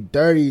actually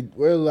dirty.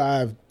 We're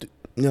live.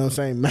 You know what I'm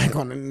saying? Mac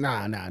on the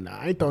nah.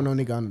 I ain't throw no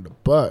nigga under the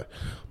butt.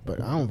 But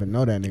I don't even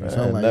know that nigga. So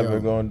I'm Man, like, never yo,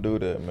 gonna do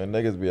that, man.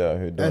 Niggas be out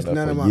here doing That's that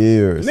none of for my-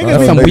 years. Niggas I know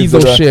That's some niggas weasel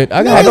do that. shit.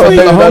 I Niggas got be- some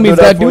niggas homies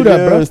that do for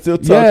that, bro. years, Still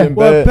Yeah. talking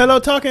what, bad. pillow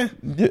talking?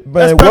 Yeah, That's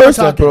man, pillow worse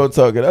than talking. pillow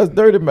talking. That's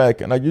dirty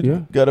macking. Like you Yeah.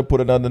 gotta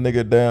put another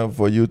nigga down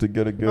for you to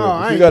get a girl. Oh,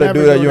 I if you ain't gotta never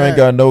do that, doing you ain't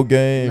that. got no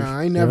game. Nah,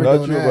 I ain't never Not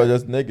doing you, that. but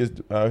just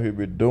niggas out here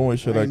be doing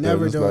shit I like ain't that.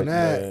 never It's doing like,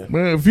 that.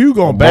 man. Man, if you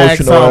gonna bag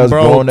Emotional something, ass,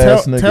 bro,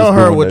 grown-ass niggas tell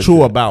her doing what that you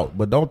shit. about,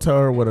 but don't tell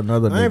her what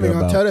another I ain't even nigga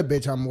gonna about. tell that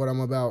bitch what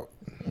I'm about.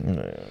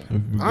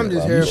 I'm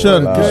just I'm here for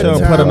shouldn't- a you good shouldn't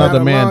time, put another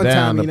not a man long down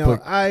time, to you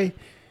know,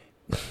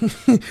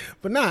 put-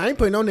 but nah, I ain't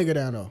putting no nigga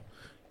down though.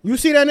 You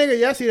see that nigga?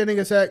 Yeah, I see that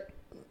nigga sack.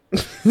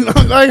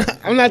 Like,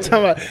 I'm not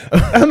talking about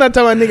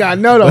nigga I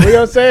know though. You know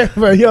what I'm saying?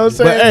 But you know what I'm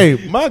But saying?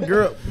 hey,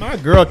 my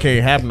girl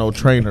can't have no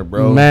trainer,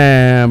 bro.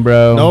 Man,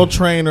 bro. No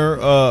trainer,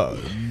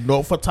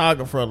 no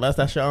photographer unless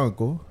that's your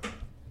uncle,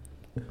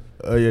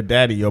 your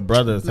daddy, your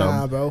brother, or something.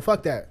 Nah, bro,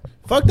 fuck that.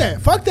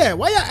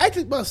 Why y'all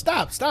acting? Bro,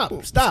 stop. Stop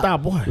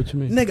what? What you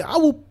mean? Nigga, I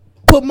will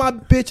put my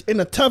bitch in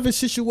the toughest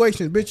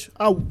situations, bitch.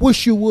 I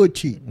wish you would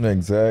cheat.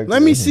 Exactly.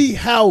 Let me see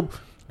how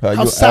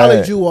you solid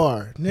act. you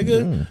are,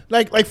 nigga.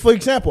 Like for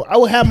example, I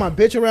would have my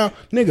bitch around,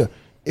 nigga.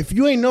 If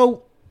you ain't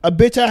know a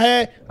bitch I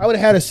had, I would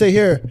have had her sit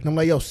here, and I'm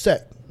like, yo,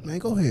 set. Man,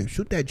 go ahead,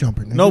 shoot that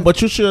jumper. Nigga. No,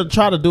 but you should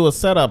try to do a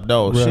setup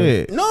though. Right.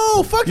 Shit.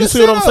 No, fuck. You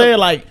see what I'm saying?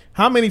 Like,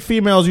 how many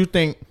females you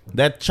think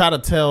that try to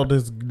tell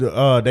this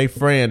they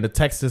friend to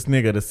text this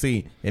nigga to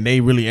see, and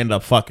they really end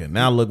up fucking?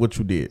 Now look what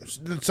you did.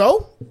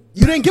 So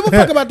you didn't give a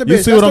fuck about the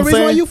bitch. See That's what the I'm reason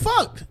saying? why you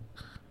fucked.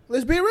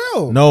 Let's be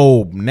real.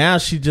 No, now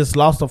she just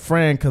lost a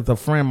friend because the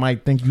friend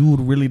might think you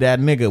really that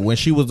nigga when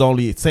she was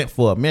only sent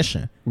for a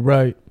mission.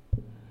 Right.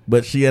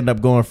 But she ended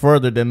up going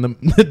further than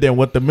than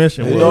what the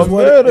mission was.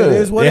 It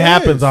is what it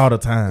happens all the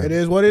time. It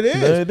is what it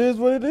is. It is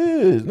what it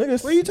is.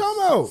 Niggas, What are you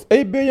talking about?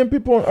 8 billion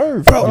people on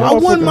Earth. Bro, I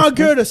want my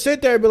girl to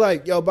sit there and be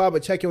like, yo, Baba,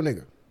 check your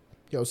nigga.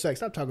 Yo,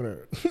 sex, stop talking to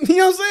her. You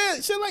know what I'm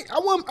saying? Shit like I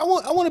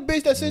want a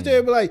bitch that sits there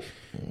and be like,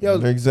 yo,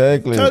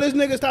 exactly. tell this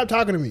nigga stop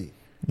talking to me.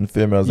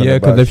 Yeah,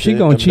 because if she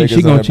gonna cheat,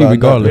 she gonna cheat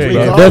regardless.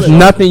 Regardless. There's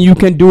nothing you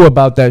can do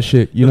about that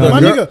shit. You know, my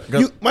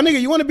nigga,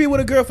 you want to be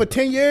with a girl for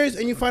 10 years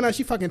and you find out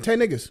she fucking 10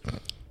 niggas.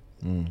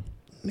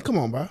 Come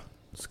on, bro.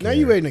 Now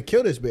you ready to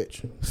kill this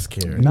bitch?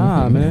 Scary.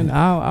 Nah, man.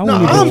 I I'm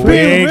want We being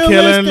ain't killing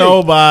realistic.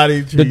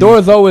 nobody. The door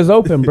is always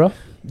open, bro.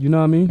 You know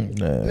what I mean?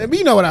 Nah.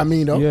 You know what I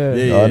mean, though. Yeah.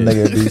 Y'all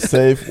niggas be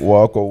safe,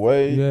 walk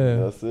away. Yeah.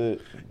 That's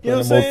it. You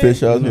know Plenty what I'm more fish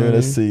saying? out here in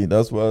the sea.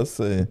 That's what I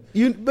say.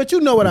 But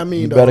you know what I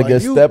mean, You though. better Like,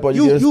 get stepped or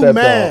you get stepped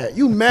mad. on.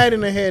 You mad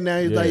in the head now.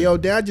 He's Yeah. like, yo,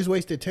 damn, I just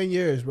wasted 10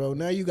 years, bro.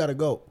 Now you got to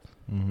go.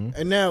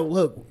 And now,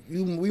 look,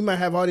 we might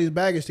have all these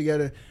baggage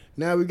together.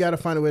 Now we got to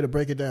find a way to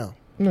break it down.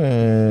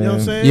 Man. You know what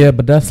I'm saying? Yeah,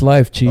 but that's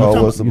life, Chief. Always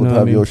You supposed know to what I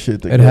have mean? your shit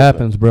It together.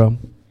 happens, bro.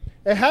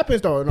 It happens,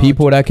 though. No,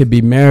 People that could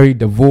be married,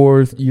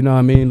 divorced, you know what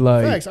I mean?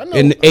 Like Facts, I know.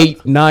 in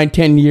 8, 9,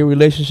 10 year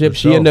relationship, For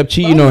she sure. end up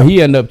cheating or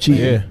he end up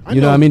cheating. Yeah.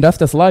 You know what I mean? That's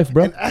just life,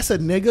 bro. And as a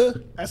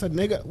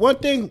nigga,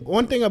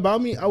 one thing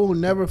about me, I will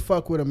never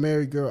fuck with a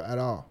married girl at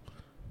all.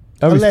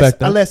 I respect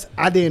that. Unless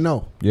I didn't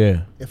know.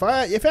 Yeah. If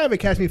I ever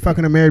catch me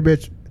fucking a married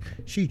bitch,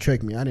 she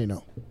tricked me. I didn't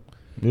know.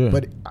 Yeah.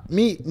 But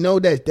me know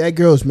that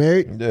girl's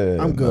married. Yeah,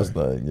 I'm good. That's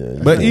like,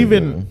 yeah, But yeah,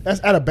 even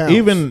That's out of bounds.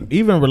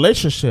 even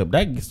relationship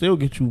that can still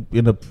get you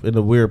in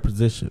a weird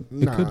position.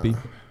 It could be.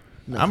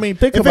 I mean,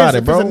 think If about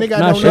it's it, bro. a nigga I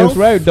Nah, don't shit's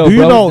know. right though, Do you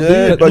bro. know?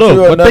 Yeah, but Look,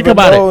 you'll but think never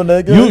about know,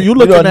 it. nigga. You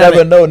looking don't at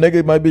never it. know.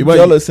 Nigga might be But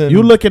jealous and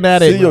you looking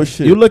at it. see your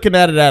shit. You looking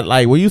at it at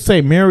like when you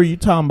say married, you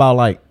talking about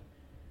like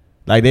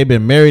they've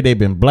been married, they've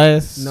been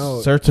blessed.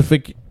 No.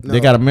 Certificate. No. They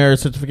got a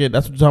marriage certificate.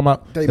 That's what you're talking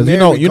about. They Because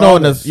married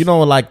regardless.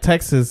 like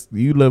Texas,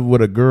 you live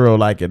with a girl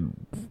like in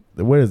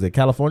where is it?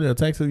 California or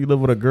Texas? You live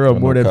with a girl I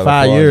more know than 5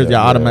 California, years, y'all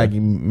yeah. automatically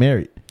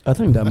married. I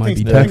think that I might think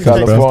be so. Texas,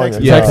 Texas, bro. California.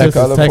 Texas. Yeah, Yeah, Texas,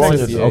 California.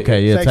 Texas. Yeah,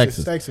 Okay, yeah,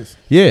 Texas. Texas.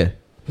 Yeah.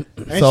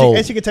 And,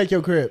 So- she can take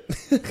your crib.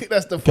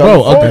 That's the Bro,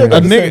 California a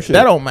got the same nigga shit.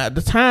 that don't matter.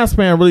 The time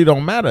span really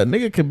don't matter. A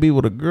nigga can be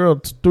with a girl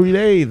 3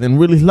 days and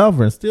really love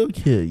her and still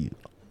kill you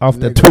off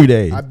that Nigga, 3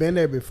 days. I've been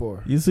there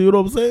before. You see what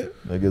I'm saying?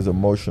 Niggas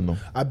emotional.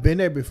 I've been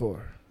there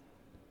before.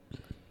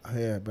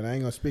 Yeah, but I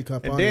ain't gonna speak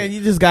up And on then it.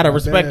 you just gotta I've been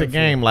respect the there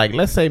game. Like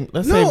let's say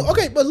No, say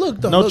okay, but look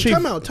though. No, Look, Chief.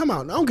 time out. I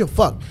don't give a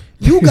fuck.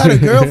 You got a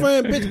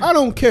girlfriend, bitch. I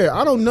don't care.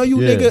 I don't know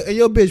you, Yeah. nigga, and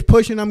your bitch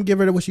pushing. I'm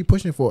giving her what she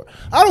pushing for.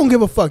 I don't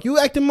give a fuck. You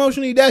act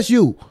emotionally. That's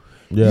you.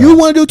 Yeah. You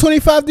want to do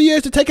 25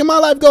 years to take in my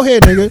life? Go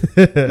ahead,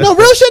 nigga. No,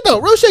 real shit though.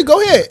 Real shit. Go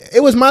ahead.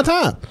 It was my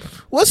time.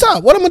 What's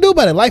up? What I'm gonna do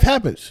about it? Life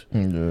happens.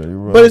 Yeah, you're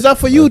right. But it's up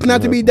for you That's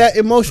not to be right. that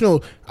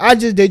emotional. I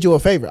just did you a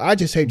favor. I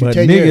just saved you but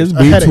 10 years. niggas of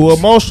be headaches. too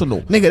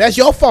emotional. Nigga, that's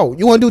your fault.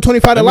 You want to do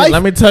 25 to life?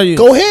 Let me tell you.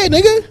 Go ahead,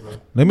 nigga.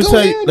 Let me Go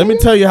tell you. ahead, Let me nigga.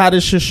 tell you how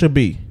this shit should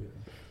be.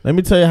 Let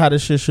me tell you how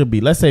this shit should be.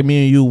 Let's say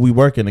me and you we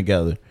working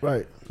together.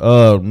 Right.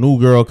 New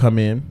girl come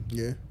in.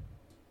 Yeah.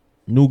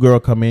 New girl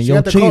come in. She, Yo,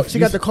 got the, Chief, she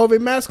got the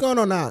COVID mask on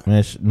or not?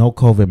 man. No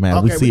COVID, man.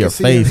 Okay, we we see can her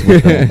see face it.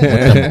 with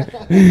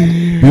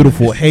them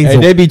beautiful Hey,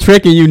 hazel. they be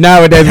tricking you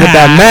nowadays with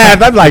that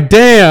mask. I'm like,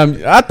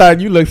 damn, I thought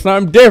you looked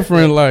something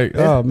different. Like,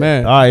 oh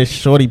man. All right,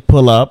 shorty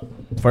pull up.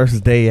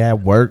 First day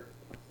at work.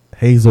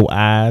 Hazel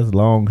eyes,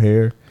 long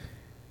hair.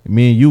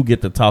 Me and you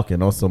get to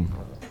talking on some.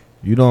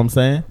 You know what I'm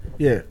saying?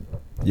 Yeah.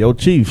 Yo,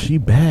 Chief, she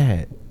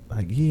bad.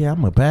 Like, yeah,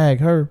 I'ma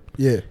bag her.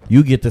 Yeah.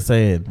 You get to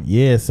saying,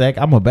 yeah, Sack,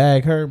 I'ma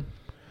bag her.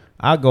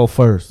 I go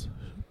first.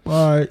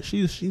 All right,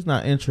 she's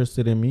not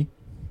interested in me.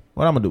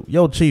 What I'm gonna do?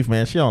 Yo, Chief,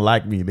 man, she don't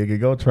like me, nigga.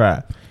 Go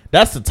try.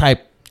 That's the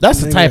type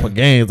Nigga. of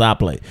games I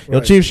play. Yo,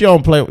 Right. Chief, she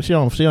don't play. She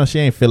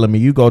ain't feeling me.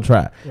 You go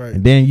try. Right.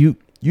 And then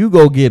you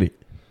go get it,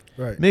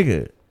 Right.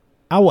 nigga.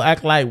 I will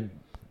act like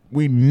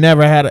we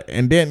never had it.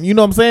 And then you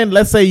know what I'm saying?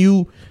 Let's say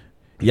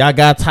y'all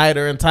got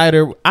tighter and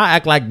tighter. I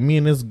act like me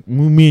and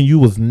you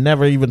was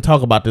never even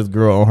talk about this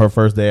girl on her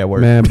first day at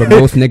work. Man, but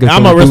most niggas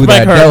I'ma don't do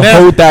respect that. her. They'll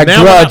Now- hold that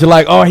now grudge. when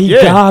Like, oh, he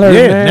got her.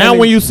 Yeah. Man. Now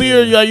when you see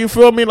her, you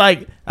feel me?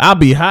 Like I'll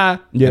be high.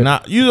 Yeah.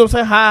 And you know what I'm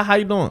saying? Hi, how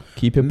you doing?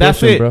 Keep it That's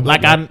pushing, it. bro.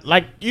 Like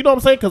you know what I'm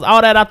saying? Because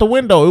all that out the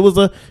window. It was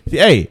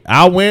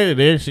I went and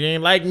then she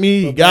ain't like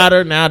me. Got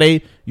her. Now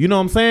you know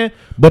what I'm saying?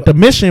 But the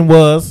mission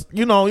was,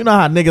 you know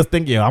how niggas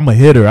think, yeah, I'm a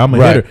hitter. I'm a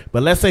Right. hitter.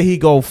 But let's say he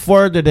go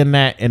further than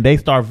that and they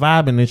start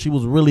vibing and she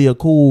was really a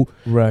cool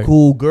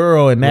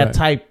girl and that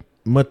Right.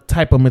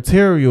 type of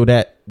material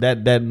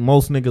that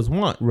most niggas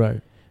want.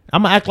 Right.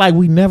 I'm gonna act like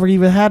we never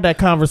even had that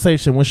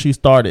conversation when she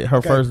started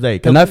her first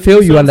date. And I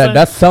feel you on that.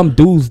 That's some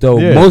dudes though.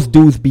 Yeah. Most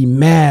dudes be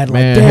mad. Like,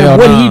 Man, damn,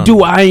 what nah. he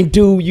do? I ain't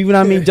do. You know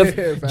what I mean? Just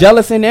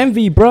jealous and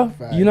envy, bro.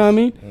 You know what I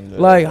mean?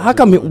 Like, how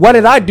come? What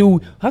did I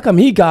do? How come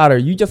he got her?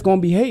 You just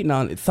gonna be hating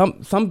on it. Some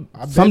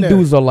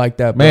dudes are like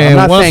that, bro. Man, I'm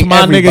not once saying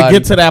my everybody. nigga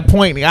get to that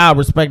point, I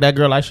respect that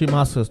girl like she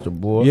my sister,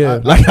 boy. Yeah.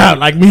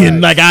 like me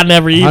and like I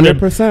never even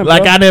 100%,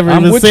 like bro. I never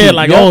I'm even with said you.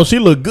 like, Yeah. oh, she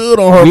look good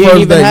on her We first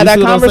ain't even date. had You that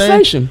see what I'm saying?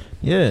 conversation.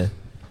 Yeah.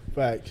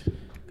 Facts.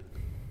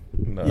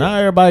 Nah. Not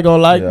everybody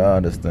gonna like Yeah, I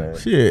understand.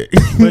 shit.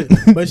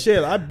 But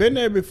shit, I've been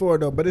there before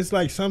though. But it's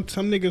like some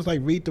niggas like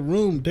read the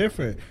room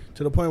different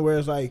to the point where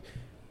it's like,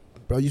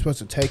 bro, you supposed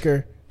to take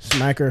her,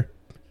 smack her,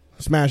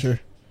 smash her.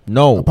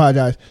 No.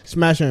 Apologize,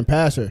 smash her and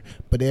pass her,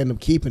 but they end up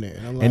keeping it.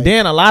 And I'm like, And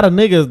then a lot of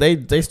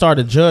niggas they start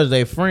to judge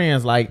their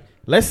friends. Like,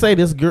 let's say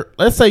this girl,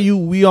 let's say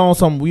we on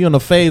a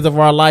phase of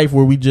our life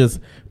where we just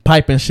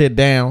piping shit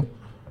down,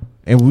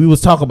 and we was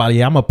talking about,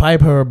 yeah, I'm gonna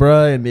pipe her,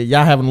 bruh, and then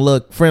y'all having a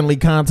look friendly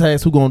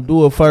contacts, who gonna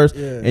do it first,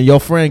 Yeah. and your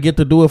friend get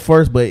to do it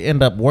first, but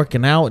end up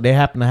working out. They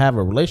happen to have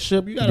a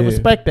relationship. You gotta Yeah.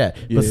 respect that.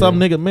 Yeah. But some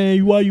nigga,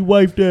 man, why you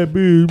wife that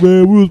bitch,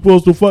 man? We was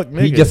supposed to fuck.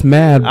 Nigga. He just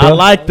mad, bro. I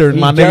liked her, He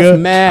my just nigga.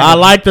 mad. I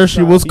liked her.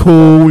 She was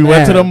cool. We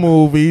went to the mad.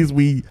 movies.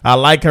 I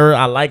like her.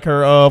 I like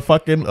her.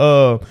 Fucking.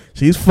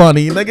 She's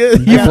funny, nigga.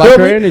 You Just like feel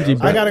her me? energy,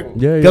 bro. I gotta-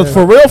 yeah. Because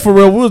for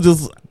real, we was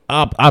just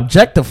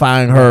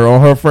objectifying her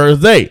on her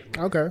first date.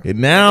 okay. And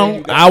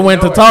now I went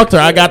to talk to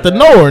her. I got to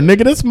know her,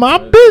 nigga. This my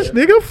bitch,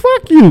 nigga.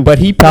 Fuck you. But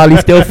he probably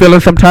still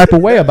feeling some type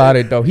of way about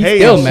it, though. He's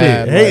Hating still shit.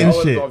 mad. Hating I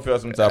always shit. gonna feel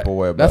some type of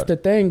way about That's it.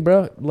 the thing,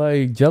 bro.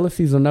 Like,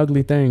 jealousy's an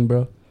ugly thing,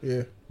 bro.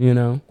 Yeah, You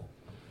know?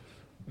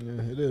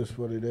 yeah, it is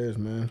what it is,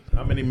 man.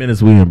 How many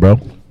minutes we in, bro?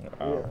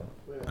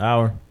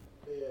 Hour.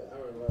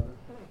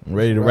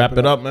 Ready to wrap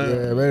it up, man? Yeah,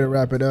 ready to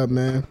wrap it up,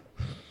 man.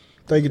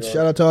 Thank you.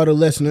 Shout out to all the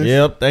listeners.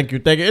 Yep. Thank you.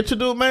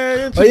 Introduce,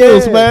 man. Oh,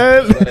 yeah.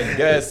 Man.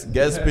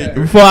 Guest speaker.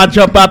 Before I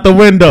jump out the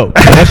window,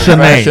 what's your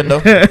name?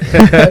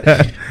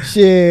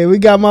 Shit, we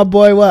got my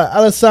boy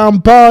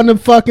Alassane Ball in the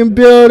fucking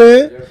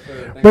building.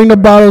 Bring the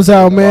bottles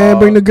out, man.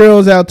 Bring the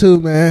girls out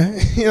too, man.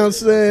 You know what I'm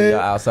saying?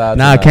 Outside.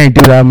 Nah, I can't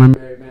do that. I'm a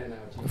married man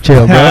now.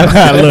 Chill, bro.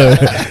 Look,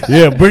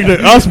 yeah, bring the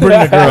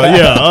girl.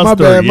 Yeah, us My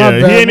three. bad, my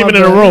Yeah, bad, he ain't my even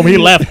in the bad. room. He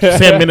left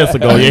 10 minutes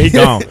ago. Yeah, he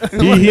gone.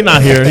 He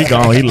not here. He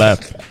gone. He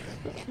left.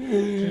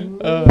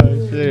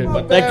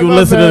 But thank you, my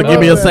listening bad, to Give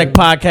Me my a bad. Sec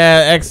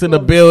podcast. X in the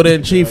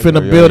building, Chief in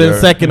the Yeah, building, yeah.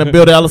 Sec in the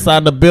building, other side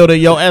in the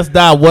building. Yo, S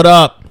Dot, what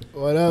up?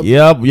 What up?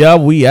 Yep,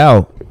 we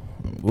out.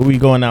 Where we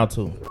going out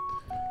to?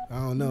 I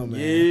don't know, man.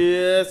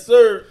 Yes,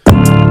 sir.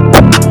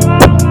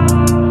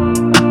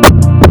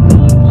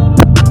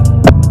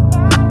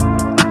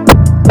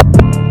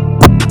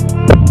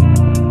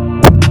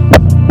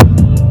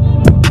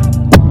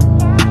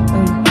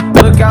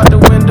 Look out the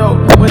window,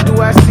 what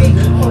do I see?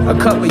 A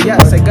couple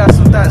yachts, I got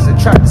some thoughts that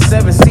track the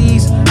 7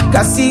 seas.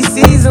 Got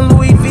CCs and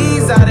Louis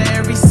V's out of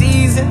every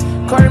season.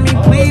 Carter me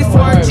please,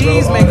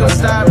 4Gs, make them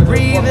stop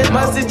breathing.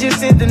 Must've just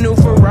sent the new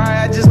Ferrari,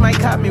 I just might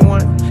cop me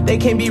one. They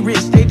can't be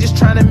rich, they just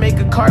tryna make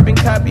a carbon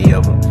copy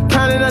of them.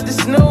 Counting up the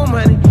snow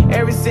money,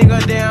 every single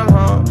day I'm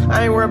home.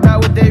 I ain't worried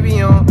about what they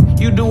be on.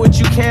 You do what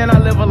you can, I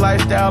live a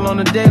lifestyle on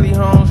the daily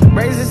homes.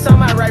 Braces on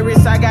my right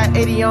wrist, I got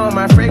 80 on,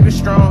 my fragrance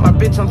strong. My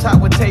bitch on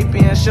top with tape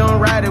in, she don't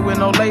ride it with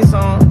no lace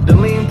on. The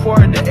lean port,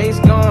 the ace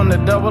gone, the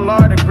double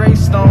R, the gray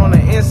stone. The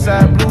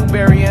inside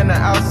blueberry and the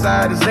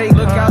outside is 8.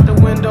 Look out the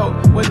window,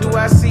 what do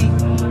I see?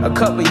 A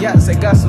couple yachts, I got some